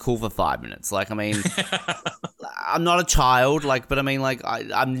 BB-8 was cool for 5 minutes. Like, I mean, I'm not a child, like, but I mean, like,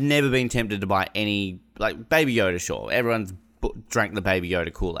 I've never been tempted to buy any, like, Baby Yoda, sure. Everyone's drank the Baby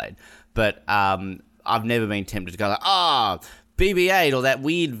Yoda Kool-Aid. But I've never been tempted to go like, BB-8 or that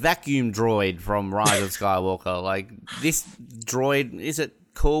weird vacuum droid from Rise of Skywalker. Like, this droid, is it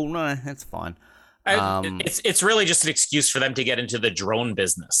cool? No, that's fine. It's really just an excuse for them to get into the drone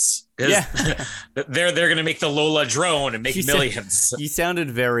business. Yeah. they're going to make the Lola drone and make millions. You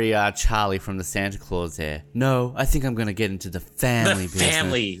sounded very Charlie from the Santa Claus there. No, I think I'm going to get into the family business.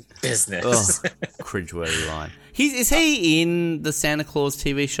 Family business. Cringeworthy line. Is he in the Santa Claus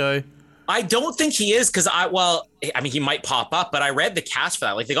TV show? I don't think he is because he might pop up, but I read the cast for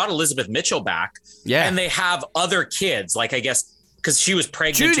that. Like, they got Elizabeth Mitchell back. Yeah. And they have other kids, like, I guess, because she was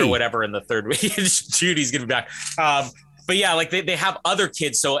pregnant or whatever in the third week. Judy's going to be back. But yeah, like they have other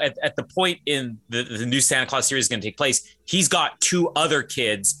kids. So at the point in the new Santa Claus series is going to take place, he's got two other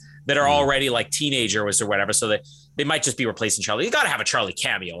kids that are already like teenagers or whatever. So they they might just be replacing Charlie. You got to have a Charlie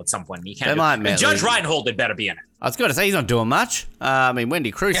cameo at some point. You can't. And Judge Reinhold had better be in it. I was going to say he's not doing much. I mean,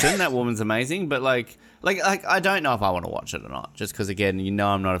 Wendy Crewson, that woman's amazing, but like I don't know if I want to watch it or not. Just because, again,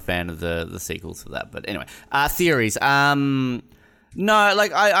 I'm not a fan of the sequels for that. But anyway, theories. No,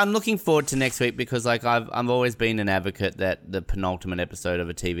 like I'm looking forward to next week because like I've always been an advocate that the penultimate episode of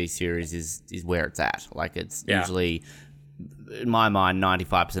a TV series is where it's at. Like it's usually, in my mind,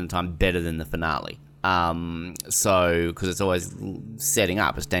 95% of the time better than the finale. So because it's always setting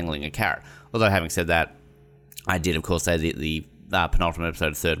up, it's dangling a carrot. Although having said that, I did of course say the penultimate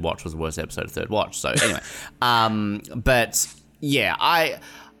episode of Third Watch was the worst episode of Third Watch. So anyway, but yeah,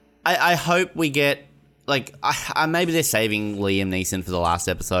 I hope we get. Like, maybe they're saving Liam Neeson for the last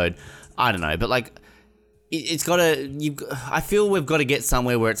episode. I don't know. But, like, it's got to... I feel we've got to get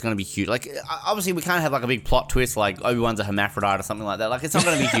somewhere where it's going to be huge. Like, obviously, we can't have, like, a big plot twist like Obi-Wan's a hermaphrodite or something like that. Like, it's not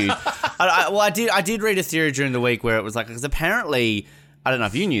going to be huge. I did read a theory during the week where it was, like... Because apparently... I don't know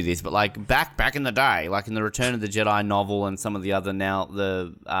if you knew this, but, like, back in the day, like, in the Return of the Jedi novel and some of the other now...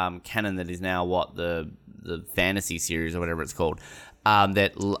 The canon that is now, the fantasy series or whatever it's called...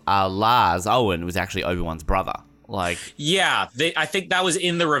 that Lars Owen was actually Obi-Wan's brother. Like, yeah, I think that was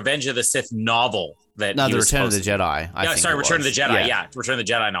in the Revenge of the Sith novel. The Return of the Jedi. Return of the Jedi. Yeah, Return of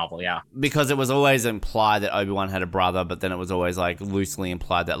the Jedi novel. Yeah, because it was always implied that Obi-Wan had a brother, but then it was always like loosely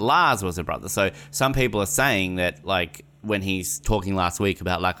implied that Lars was a brother. So some people are saying that like when he's talking last week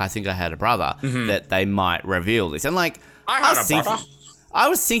about like I think I had a brother, that they might reveal this. And like I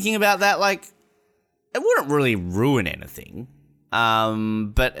was thinking about that. Like it wouldn't really ruin anything.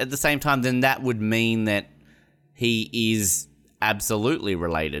 But at the same time, then that would mean that he is absolutely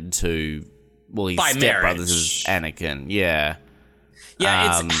related to, his stepbrothers is Anakin. Yeah.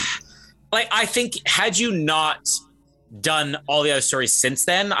 Yeah, it's like, I think had you not done all the other stories since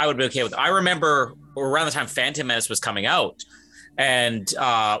then, I would be okay with it. I remember around the time Phantom Menace was coming out and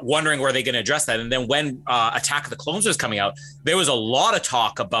wondering where they're going to address that. And then when Attack of the Clones was coming out, there was a lot of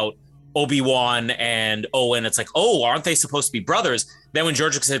talk about Obi-Wan and Owen. It's like, oh, aren't they supposed to be brothers? Then when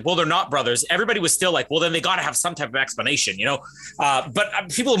George said, well, they're not brothers, everybody was still like, well, then they got to have some type of explanation, but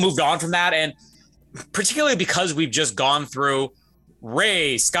people have moved on from that. And particularly because we've just gone through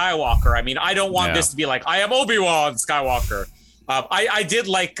Rey Skywalker. I mean, I don't want this to be like, I am Obi-Wan Skywalker. I did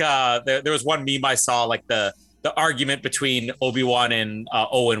like, there was one meme I saw, like the argument between Obi-Wan and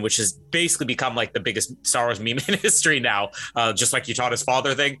Owen, which has basically become like the biggest Star Wars meme in history now, just like you taught his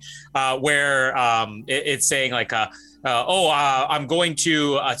father thing, where it's saying like, I'm going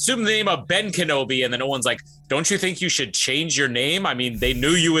to assume the name of Ben Kenobi. And then Owen's like, don't you think you should change your name? I mean, they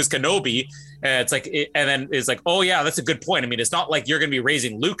knew you as Kenobi. And it's like, and then it's like, oh yeah, that's a good point. I mean, it's not like you're going to be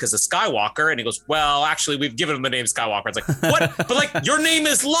raising Luke as a Skywalker. And he goes, well, actually, we've given him the name Skywalker. It's like, what? But like, your name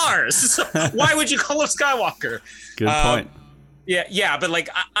is Lars. So why would you call him Skywalker? Good point. Yeah, but like,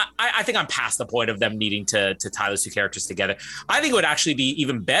 I think I'm past the point of them needing to tie those two characters together. I think it would actually be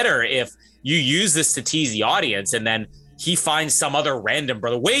even better if you use this to tease the audience, and then he finds some other random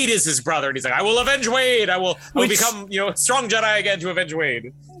brother. Wade is his brother, and he's like, I will avenge Wade. I will become, strong Jedi again to avenge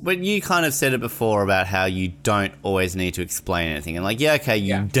Wade. But you kind of said it before about how you don't always need to explain anything. And like,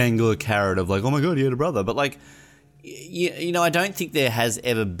 you dangle a carrot of like, oh my God, he had a brother. But like, I don't think there has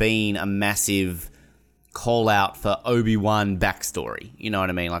ever been a massive call out for Obi-Wan backstory. You know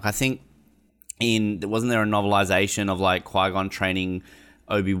what I mean? Like, I think wasn't there a novelization of like Qui-Gon training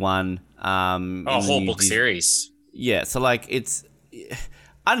Obi-Wan? A whole book series. Yeah, so like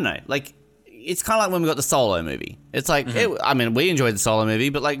I don't know, like it's kind of like when we got the Solo movie. It's like, we enjoyed the Solo movie,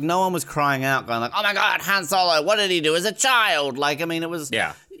 but like no one was crying out going like, oh my God, Han Solo, what did he do as a child? Like, I mean, it was,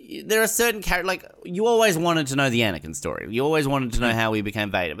 there are certain characters, like you always wanted to know the Anakin story. You always wanted to know how he became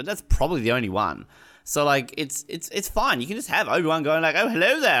Vader, but that's probably the only one. So like, it's fine. You can just have Obi-Wan going like, oh,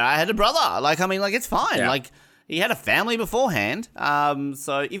 hello there, I had a brother. Like, I mean, like it's fine. Yeah. Like he had a family beforehand.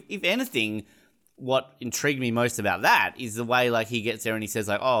 So if anything, what intrigued me most about that is the way like he gets there and he says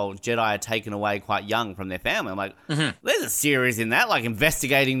like, oh, Jedi are taken away quite young from their family. I'm like, there's a series in that, like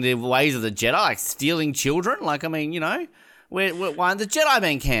investigating the ways of the Jedi, like stealing children. Like, I mean, why aren't the Jedi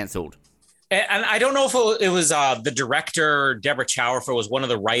being cancelled? And I don't know if it was the director, Deborah Chow, or if it was one of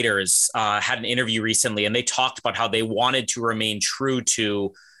the writers, had an interview recently, and they talked about how they wanted to remain true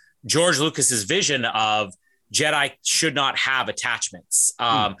to George Lucas's vision of Jedi should not have attachments.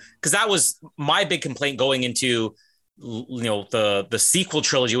 Because that was my big complaint going into, the sequel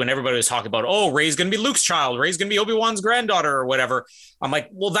trilogy, when everybody was talking about, oh, Rey's going to be Luke's child, Rey's going to be Obi-Wan's granddaughter or whatever. I'm like,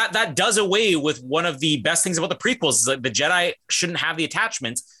 well, that does away with one of the best things about the prequels, is that the Jedi shouldn't have the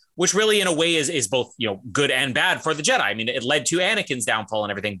attachments, which really in a way is both, good and bad for the Jedi. I mean, it led to Anakin's downfall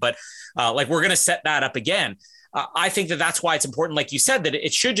and everything, but we're going to set that up again. I think that's why it's important, like you said, that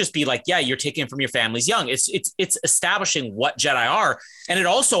it should just be like, yeah, you're taking from your families young. It's establishing what Jedi are. And it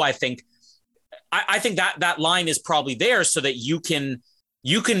also, I think that line is probably there so that you can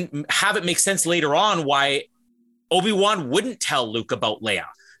have it make sense later on why Obi-Wan wouldn't tell Luke about Leia.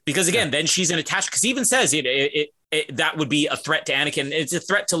 Because again, then she's an attachment, because he even says that would be a threat to Anakin. It's a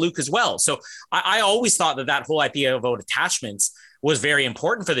threat to Luke as well. So I always thought that whole idea about attachments was very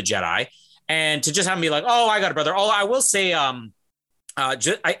important for the Jedi. And to just have me like, oh, I got a brother. Oh, I will say,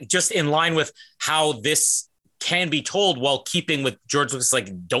 just in line with how this can be told while keeping with George Lucas,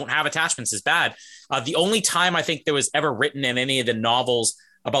 like, don't have attachments is bad. The only time I think there was ever written in any of the novels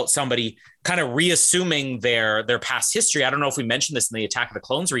about somebody kind of reassuming their past history, I don't know if we mentioned this in the Attack of the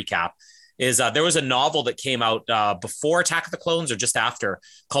Clones recap, is there was a novel that came out before Attack of the Clones or just after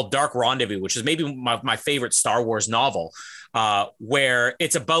called Dark Rendezvous, which is maybe my favorite Star Wars novel, where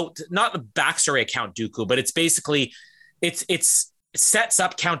it's about not the backstory of Count Dooku, but it's basically it sets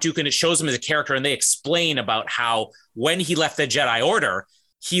up Count Dooku and it shows him as a character, and they explain about how when he left the Jedi Order,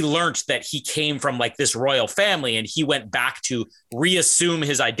 he learned that he came from like this royal family and he went back to reassume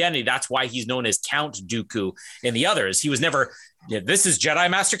his identity. That's why he's known as Count Dooku in the others. He was never, this is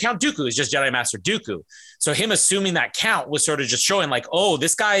Jedi Master Count Dooku. It's just Jedi Master Dooku. So him assuming that count was sort of just showing like, oh,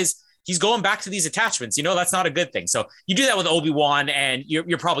 this he's going back to these attachments. That's not a good thing. So you do that with Obi-Wan and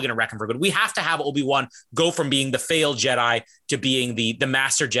you're probably going to wreck him for good. We have to have Obi-Wan go from being the failed Jedi to being the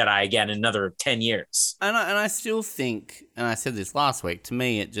master Jedi again in another 10 years. And I still think, and I said this last week, to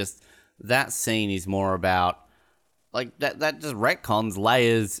me, it just, that scene is more about, like, that just retcons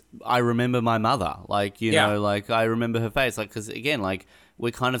Leia's, I remember my mother. Like, you know, like, I remember her face. Like, because, again, like,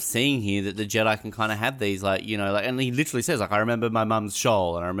 we're kind of seeing here that the Jedi can kind of have these, like, you know, like, and he literally says, like, I remember my mum's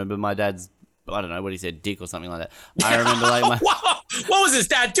shawl, and I remember my dad's, I don't know what he said, dick or something like that. I remember, like, what was his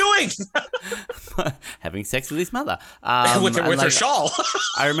dad doing? Having sex with his mother. with her shawl.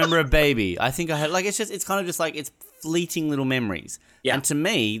 I remember a baby. I think I had, like, it's kind of just like, it's fleeting little memories. Yeah. And to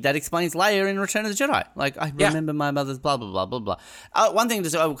me, that explains Leia in Return of the Jedi. Like, I remember my mother's blah, blah, blah, blah, blah. One thing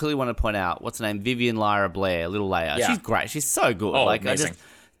I clearly want to point out, what's her name? Vivian Lyra Blair, little Leia. Yeah. She's great. She's so good. Oh, like, amazing.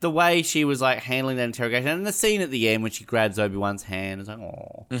 The way she was, like, handling that interrogation, and the scene at the end when she grabs Obi-Wan's hand, it's like,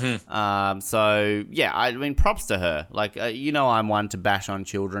 oh. Mm-hmm. So, yeah, I mean, props to her. Like, I'm one to bash on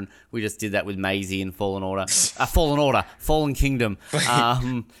children. We just did that with Maisie in Fallen Order. Fallen Kingdom.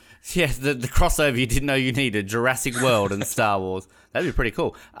 Yeah, the crossover you didn't know you needed, Jurassic World and Star Wars. That'd be pretty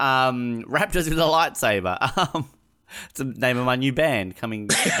cool. Raptors with a lightsaber. It's the name of my new band coming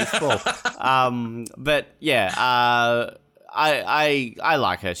this fall. But yeah, I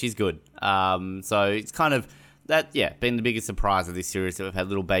like her. She's good. So it's kind of that. Yeah, been the biggest surprise of this series that we've had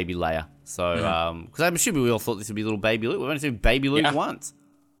little baby Leia. So because I'm assuming we all thought this would be little baby Luke. We've only seen baby Luke once.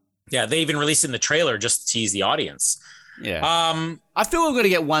 Yeah, they even released it in the trailer just to tease the audience. Yeah. I feel we're going to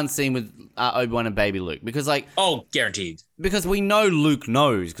get one scene with Obi-Wan and baby Luke because, like... Oh, guaranteed. Because we know Luke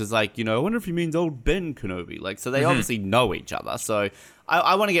knows because, like, I wonder if he means old Ben Kenobi. Like, so they obviously know each other. So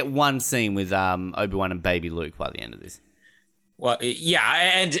I want to get one scene with Obi-Wan and baby Luke by the end of this. Well,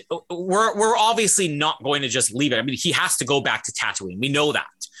 yeah, and we're obviously not going to just leave it. I mean, he has to go back to Tatooine. We know that.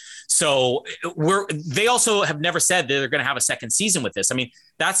 So they also have never said that they're going to have a second season with this. I mean,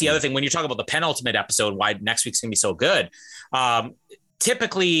 that's the other thing. When you talk about the penultimate episode, why next week's going to be so good.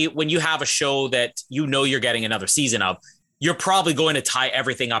 Typically, when you have a show that you're getting another season of, you're probably going to tie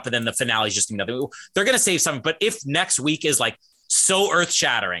everything up, and then the finale is just another. They're going to save something. But if next week is like so earth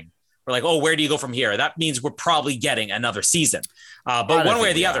shattering, we're like, oh, where do you go from here? That means we're probably getting another season. But one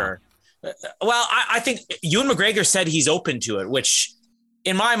way or the other, well, I think Ewan McGregor said he's open to it, which.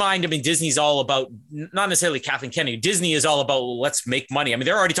 In my mind, I mean, Disney's all about, not necessarily Kathleen Kennedy. Disney is all about, let's make money. I mean,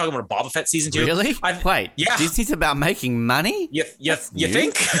 they're already talking about a Boba Fett season 2. Really? Wait, yeah. Disney's about making money? You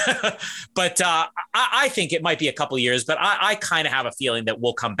think? But I think it might be a couple of years, but I kind of have a feeling that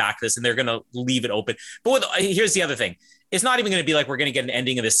we'll come back to this and they're going to leave it open. But here's the other thing. It's not even going to be like we're going to get an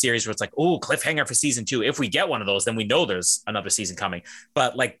ending of this series where it's like, oh, cliffhanger for season 2. If we get one of those, then we know there's another season coming.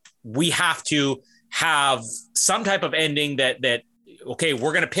 But like, we have to have some type of ending that okay,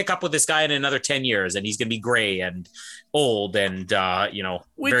 we're going to pick up with this guy in another 10 years and he's going to be gray and old and,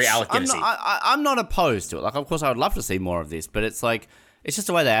 very Alec Guinness-y. I'm not opposed to it. Like, of course, I would love to see more of this, but it's like, it's just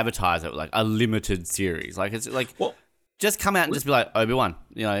the way they advertise it, like a limited series. Like, it's like, just come out and just be like, Obi-Wan,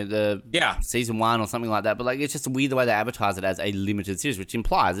 season 1 or something like that. But like, it's just weird the way they advertise it as a limited series, which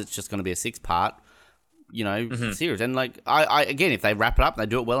implies it's just going to be a 6-part, series. And like, I again, if they wrap it up and they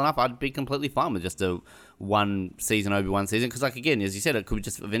do it well enough, I'd be completely fine with just a one season Obi-Wan season, because like again, as you said, it could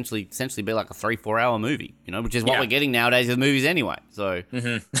just eventually essentially be like a 3-4 hour movie, which is what we're getting nowadays with movies anyway. So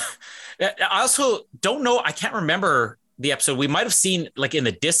I also don't know. I can't remember the episode. We might have seen like in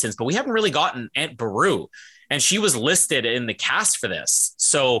the distance, but we haven't really gotten Aunt Beru, and she was listed in the cast for this.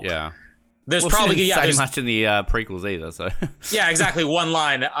 So there's probably there's much in the prequels either. So yeah, exactly. One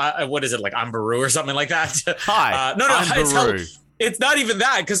line. What is it, like I'm Beru or something like that? Hi, I'm Beru. It's not even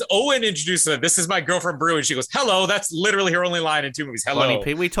that, because Owen introduced her. This is my girlfriend Beru, and she goes, "Hello." That's literally her only line in 2 movies. Hello. Bonnie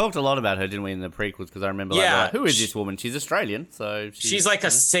P. We talked a lot about her, didn't we, in the prequels? Because I remember, like, who is this woman? She's Australian, so she's like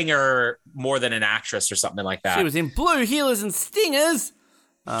a singer more than an actress or something like that. She was in Blue Heelers and Stingers.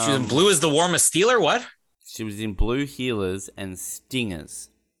 She was in Blue is the Warmest Steeler. What? She was in Blue Heelers and Stingers.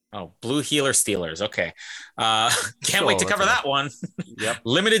 Oh, Blue Heeler Steelers. Okay. Can't wait to cover that one. Yep.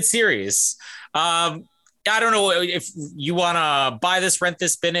 Limited series. I don't know if you want to buy this, rent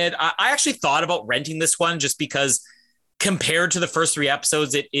this, bin it. I actually thought about renting this one just because compared to the first 3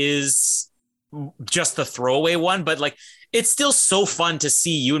 episodes, it is just the throwaway one. But like, it's still so fun to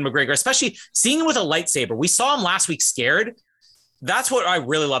see Ewan McGregor, especially seeing him with a lightsaber. We saw him last week scared. That's what I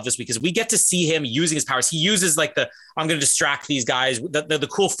really love this week, is we get to see him using his powers. He uses like I'm going to distract these guys, the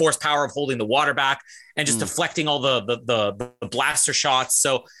cool force power of holding the water back and just deflecting all the blaster shots.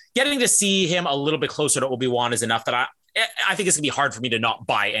 So getting to see him a little bit closer to Obi-Wan is enough that I think it's going to be hard for me to not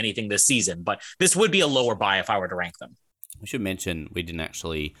buy anything this season, but this would be a lower buy if I were to rank them. We should mention we didn't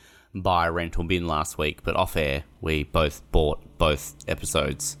actually buy rent or bin last week, but off air, we both bought both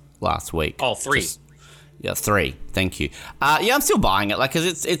episodes last week. Oh, 3. Yeah, 3. Thank you. I'm still buying it, like,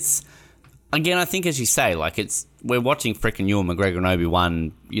 because it's again, I think as you say, like, we're watching freaking Ewan McGregor and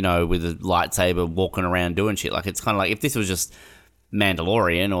Obi-Wan, with a lightsaber walking around doing shit. Like, it's kind of like if this was just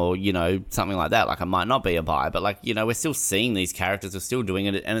Mandalorian or something like that, like, it might not be a buy, but like, we're still seeing these characters, we're still doing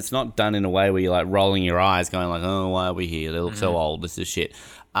it, and it's not done in a way where you're like rolling your eyes, going like, oh, why are we here? They look so old. This is shit.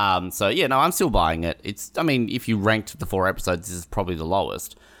 So yeah, no, I'm still buying it. If you ranked the 4 episodes, this is probably the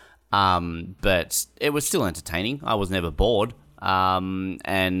lowest. But it was still entertaining. I was never bored. And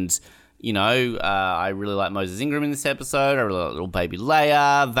I really like Moses Ingram in this episode. I really like little baby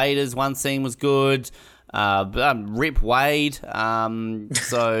Leia. Vader's one scene was good. Rip Wade.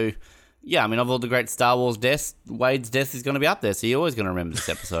 So yeah, of all the great Star Wars deaths, Wade's death is going to be up there. So you're always going to remember this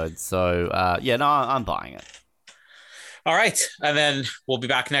episode. So I'm buying it. All right. And then we'll be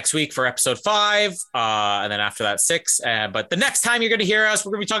back next week for episode 5. And then after that, 6. But the next time you're going to hear us,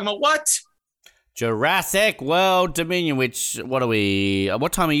 we're going to be talking about what? Jurassic World Dominion,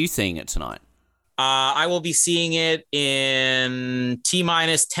 what time are you seeing it tonight? I will be seeing it in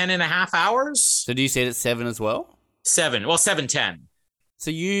T-minus 10.5 hours. So do you see it at 7 as well? 7. Well, 7:10.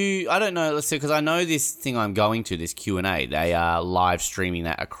 So I don't know, let's see, because I know this thing I'm going to, this Q&A, they are live streaming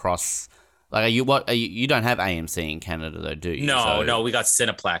that across. Like, you don't have AMC in Canada though, do you? No, we got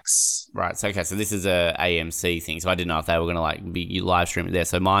Cineplex. Right. So okay, so this is a AMC thing. So I didn't know if they were going to like be live streaming there.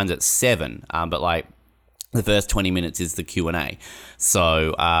 So mine's at 7. But like the first 20 minutes is the Q&A.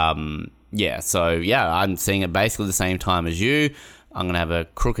 So I'm seeing it basically the same time as you. I'm going to have a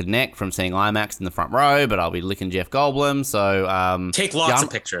crooked neck from seeing IMAX in the front row, but I'll be licking Jeff Goldblum. So take lots of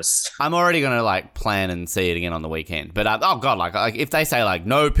pictures. I'm already going to like plan and see it again on the weekend. But oh god, like if they say like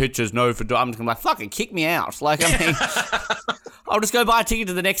no pictures, no photo, I'm just going to be like, fucking kick me out. Like, I'll just go buy a ticket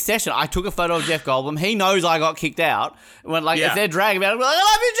to the next session. I took a photo of Jeff Goldblum. He knows I got kicked out. When if they're dragging me out, I'm like, I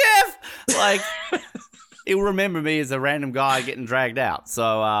love you, Jeff. Like, he'll remember me as a random guy getting dragged out.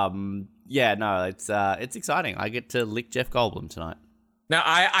 So it's exciting. I get to lick Jeff Goldblum tonight. Now,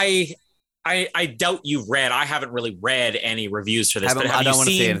 I doubt you've read. I haven't really read any reviews for this. But I don't want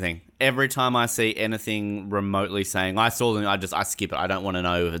to see anything. Every time I see anything remotely saying I saw them, I skip it. I don't want to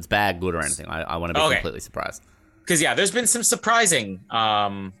know if it's bad, good, or anything. I want to be completely surprised. Because there's been some surprising. I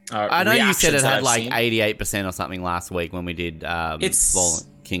know you said it had like 88% or something last week when we did. Fallen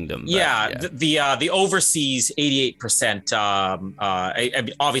Kingdom. The overseas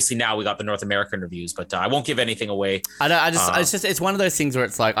 88%. Obviously now we got the North American reviews, but I won't give anything away. It's one of those things where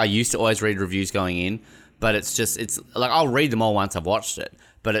it's like I used to always read reviews going in, but it's like I'll read them all once I've watched it,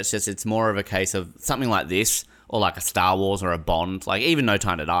 but it's more of a case of something like this or like a Star Wars or a Bond. Like even No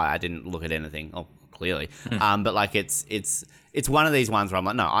Time to Die, I didn't look at anything. Oh, clearly, but like it's one of these ones where I'm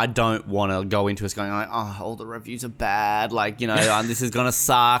like, no, I don't want to go into it going like, oh, all the reviews are bad, like, this is gonna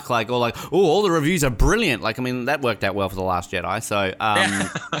suck, like, or like, oh, all the reviews are brilliant. Like, that worked out well for The Last Jedi. So,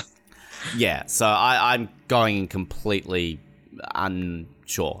 so I'm going in completely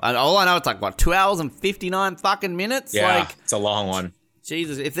unsure. And all I know, it's like, what, 2 hours and 59 fucking minutes? Yeah, like, it's a long one.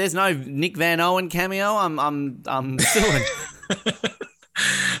 Jesus, if there's no Nick Van Owen cameo, I'm still in.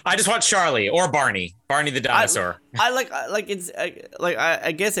 I just want Charlie or Barney the dinosaur.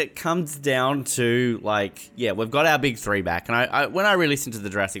 I guess it comes down to like, yeah, we've got our big three back, and I when I re-listened to the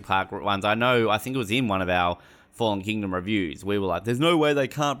Jurassic Park ones, I think it was in one of our Fallen Kingdom reviews, we were like, there's no way they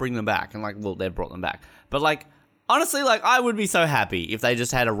can't bring them back, and like, well, they've brought them back, but like, honestly, like, I would be so happy if they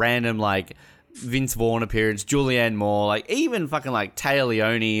just had a random like Vince Vaughn appearance, Julianne Moore, like even fucking like Taya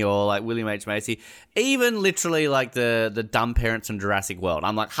Leone or like William H. Macy, even literally like the dumb parents from Jurassic World.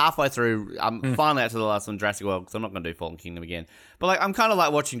 I'm like halfway through, I'm finally out to the last one, Jurassic World, because I'm not going to do Fallen Kingdom again. But like, I'm kind of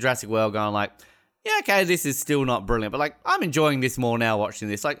like watching Jurassic World going like, yeah, okay, this is still not brilliant, but like, I'm enjoying this more now watching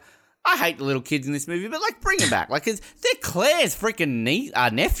this. Like, I hate the little kids in this movie, but like, bring them back. Like, 'cause they're Claire's freaking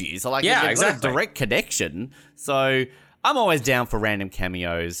nephews. So like, yeah, they've exactly. got a direct connection. So I'm always down for random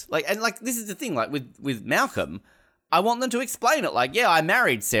cameos. Like, and like, this is the thing, like with Malcolm, I want them to explain it. Like, yeah, I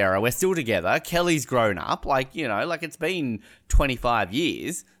married Sarah. We're still together. Kelly's grown up. Like, you know, like it's been 25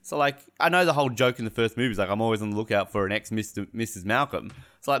 years. So like, I know the whole joke in the first movie is like, I'm always on the lookout for an Mrs. Malcolm.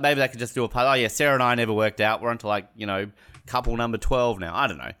 So like, maybe they could just do a part. Oh yeah, Sarah and I never worked out. We're onto like, you know, couple number 12 now. I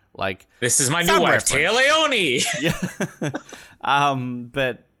don't know. Like, this is my new wife, Taya Leone. Yeah.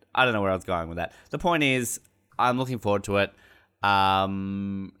 But I don't know where I was going with that. The point is, I'm looking forward to it.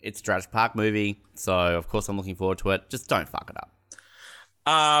 It's a Jurassic Park movie, so of course I'm looking forward to it. Just don't fuck it up.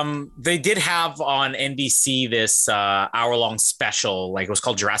 They did have on NBC this hour-long special, like it was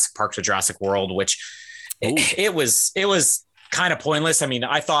called Jurassic Park to Jurassic World, which it was kind of pointless. I mean,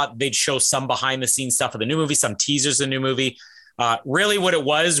 I thought they'd show some behind-the-scenes stuff of the new movie, some teasers of the new movie. Really what it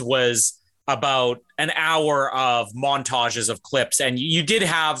was about an hour of montages of clips, and you did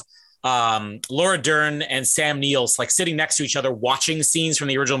have Laura Dern and Sam Neill like sitting next to each other watching scenes from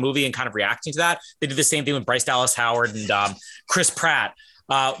the original movie and kind of reacting to that. They did the same thing with Bryce Dallas Howard and Chris Pratt.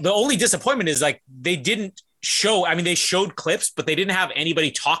 The only disappointment is like they didn't show, I mean, they showed clips, but they didn't have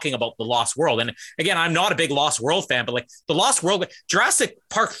anybody talking about the Lost World. And again, I'm not a big Lost World fan, but like the Lost World, Jurassic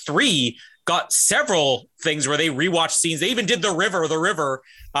Park 3 got several things where they rewatched scenes. They even did the river,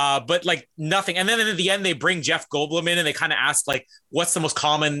 but like nothing. And then at the end, they bring Jeff Goldblum in and they kind of ask like, what's the most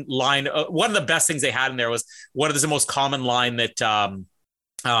common line? One of the best things they had in there was, what is the most common line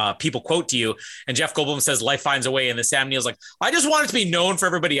that people quote to you? And Jeff Goldblum says, life finds a way. And the Sam Neill's like, I just want it to be known for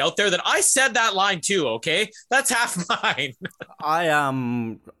everybody out there that I said that line too. Okay. That's half mine. I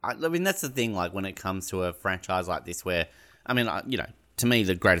mean, that's the thing, like when it comes to a franchise like this, where, I mean, you know, to me,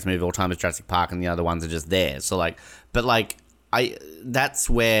 the greatest movie of all time is Jurassic Park, and the other ones are just there. So like, but like, that's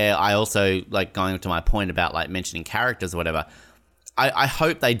where I also, like, going to my point about like mentioning characters or whatever, I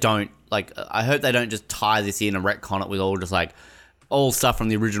hope they don't just tie this in and retcon it with all just like all stuff from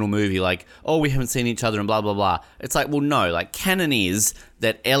the original movie, like, oh, we haven't seen each other and blah blah blah. It's like, well, no, like, canon is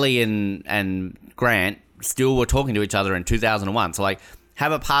that Ellie and Grant still were talking to each other in 2001. So like,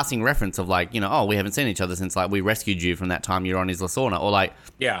 have a passing reference of like, you know, oh, we haven't seen each other since like we rescued you from that time you were on Isla Sorna, or like,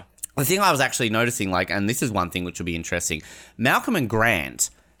 yeah. The thing I was actually noticing, like, and this is one thing which will be interesting, Malcolm and Grant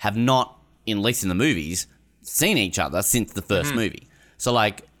have not, at least in the movies, seen each other since the first movie. So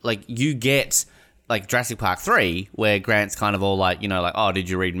like you get like Jurassic Park 3, where Grant's kind of all like, you know, like, oh, did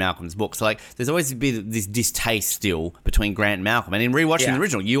you read Malcolm's book? So like, there's always been this distaste still between Grant and Malcolm. And in rewatching the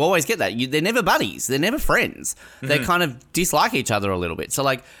original, you always get that. They're never buddies. They're never friends. They kind of dislike each other a little bit. So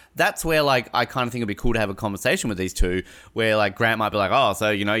like, that's where like, I kind of think it'd be cool to have a conversation with these two, where like Grant might be like, oh, so,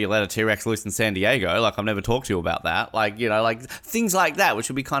 you know, you let a T-Rex loose in San Diego. Like, I've never talked to you about that. Like, you know, like things like that, which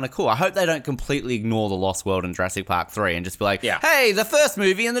would be kind of cool. I hope they don't completely ignore the Lost World and Jurassic Park 3 and just be like, hey, the first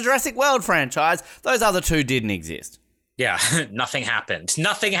movie in the Jurassic World franchise, those other two didn't exist. Yeah, nothing happened.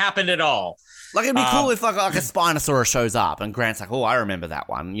 Nothing happened at all. Like, it'd be cool if like a Spinosaurus shows up and Grant's like, oh, I remember that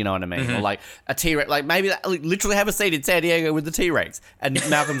one. You know what I mean? Or like a T-Rex, like maybe literally have a seat in San Diego with the T-Rex. And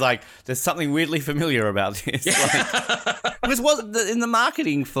Malcolm's like, there's something weirdly familiar about this. Like, because in the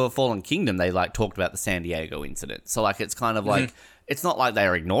marketing for Fallen Kingdom, they like talked about the San Diego incident. So like, it's kind of like, it's not like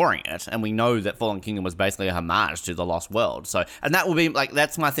they're ignoring it. And we know that Fallen Kingdom was basically a homage to the Lost World. So, and that will be like,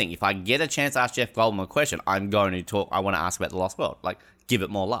 that's my thing. If I get a chance to ask Jeff Goldblum a question, I want to ask about the Lost World. Like, give it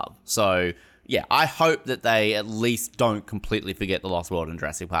more love. So, yeah, I hope that they at least don't completely forget The Lost World and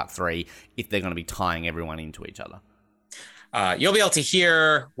Jurassic Park 3 if they're going to be tying everyone into each other. You'll be able to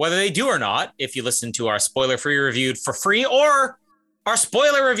hear whether they do or not if you listen to our spoiler-free review for free, or our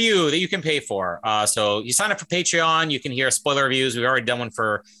spoiler review that you can pay for. So you sign up for Patreon, you can hear spoiler reviews. We've already done one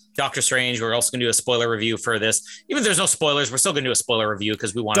for Doctor Strange. We're also going to do a spoiler review for this. Even if there's no spoilers, we're still going to do a spoiler review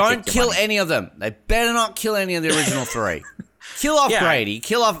because we want to Don't kill any of them. They better not kill any of the original three. Kill off Grady.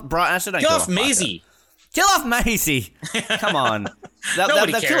 Kill off Brian. Kill off Maisie. Kill off Maisie. Come on.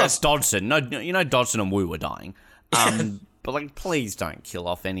 Nobody they'll cares. kill off Dodson. No, you know Dodson and Wu were dying. But, like, please don't kill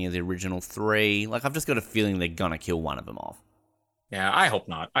off any of the original 3. Like, I've just got a feeling they're gonna kill one of them off. Yeah, I hope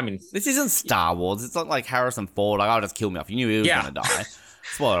not. I mean... This isn't Star Wars. It's not like Harrison Ford, like, oh, just kill me off. You knew he was gonna die.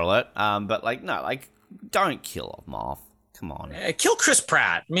 Spoiler alert. But, like, no, like, don't kill him off. Come on. Kill Chris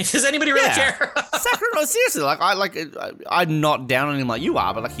Pratt. I mean, does anybody really care? No, seriously, like, I'm not down on him like you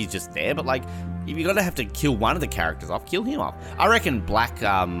are, but, like, he's just there. But, like, if you're gonna have to kill one of the characters off, kill him off. I reckon Black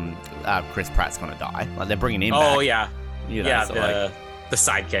Chris Pratt's gonna die. Like, they're bringing him back. Oh, yeah. You know, yeah, so the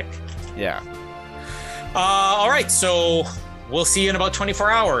sidekick. Yeah. All right, so we'll see you in about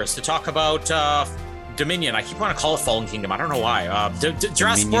 24 hours to talk about Dominion. I keep wanting to call it Fallen Kingdom. I don't know why.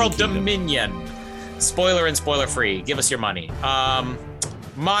 Jurassic World Kingdom. Dominion. Spoiler and spoiler free. Give us your money.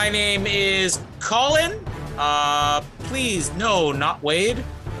 My name is Colin. Please, no, not Wade.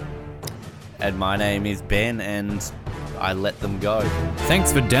 And my name is Ben, and I let them go.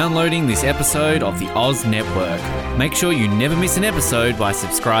 Thanks for downloading this episode of the Oz Network. Make sure you never miss an episode by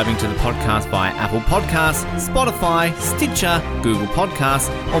subscribing to the podcast via Apple Podcasts, Spotify, Stitcher, Google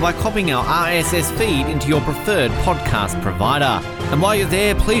Podcasts, or by copying our RSS feed into your preferred podcast provider. And while you're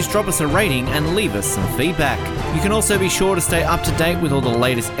there, please drop us a rating and leave us some feedback. You can also be sure to stay up to date with all the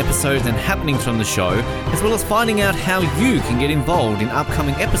latest episodes and happenings from the show, as well as finding out how you can get involved in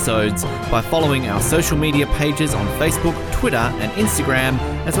upcoming episodes by following our social media pages on Facebook, Twitter, and Instagram,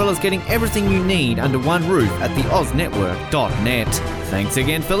 as well as getting everything you need under one roof at theoznetwork.net. Thanks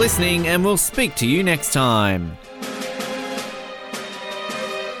again for listening, and we'll speak to you next time.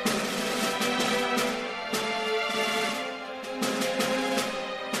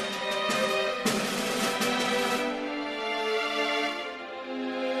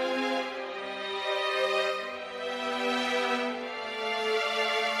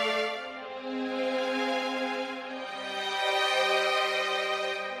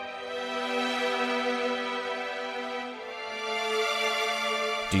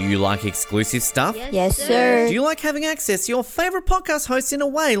 Do you like exclusive stuff? Yes, sir. Do you like having access to your favourite podcast hosts in a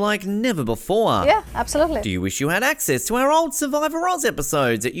way like never before? Yeah, absolutely. Do you wish you had access to our old Survivor Oz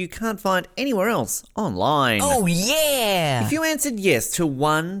episodes that you can't find anywhere else online? Oh, yeah! If you answered yes to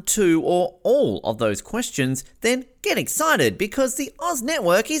 1, 2, or all of those questions, then get excited because the Oz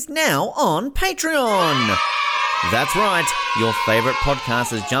Network is now on Patreon. That's right, your favourite podcast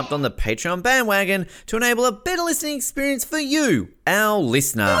has jumped on the Patreon bandwagon to enable a better listening experience for you, our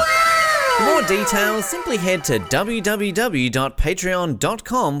listener. For more details, simply head to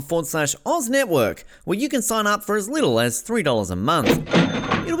www.patreon.com/Oz Network, where you can sign up for as little as $3 a month.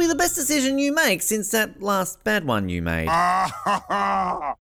 It'll be the best decision you make since that last bad one you made.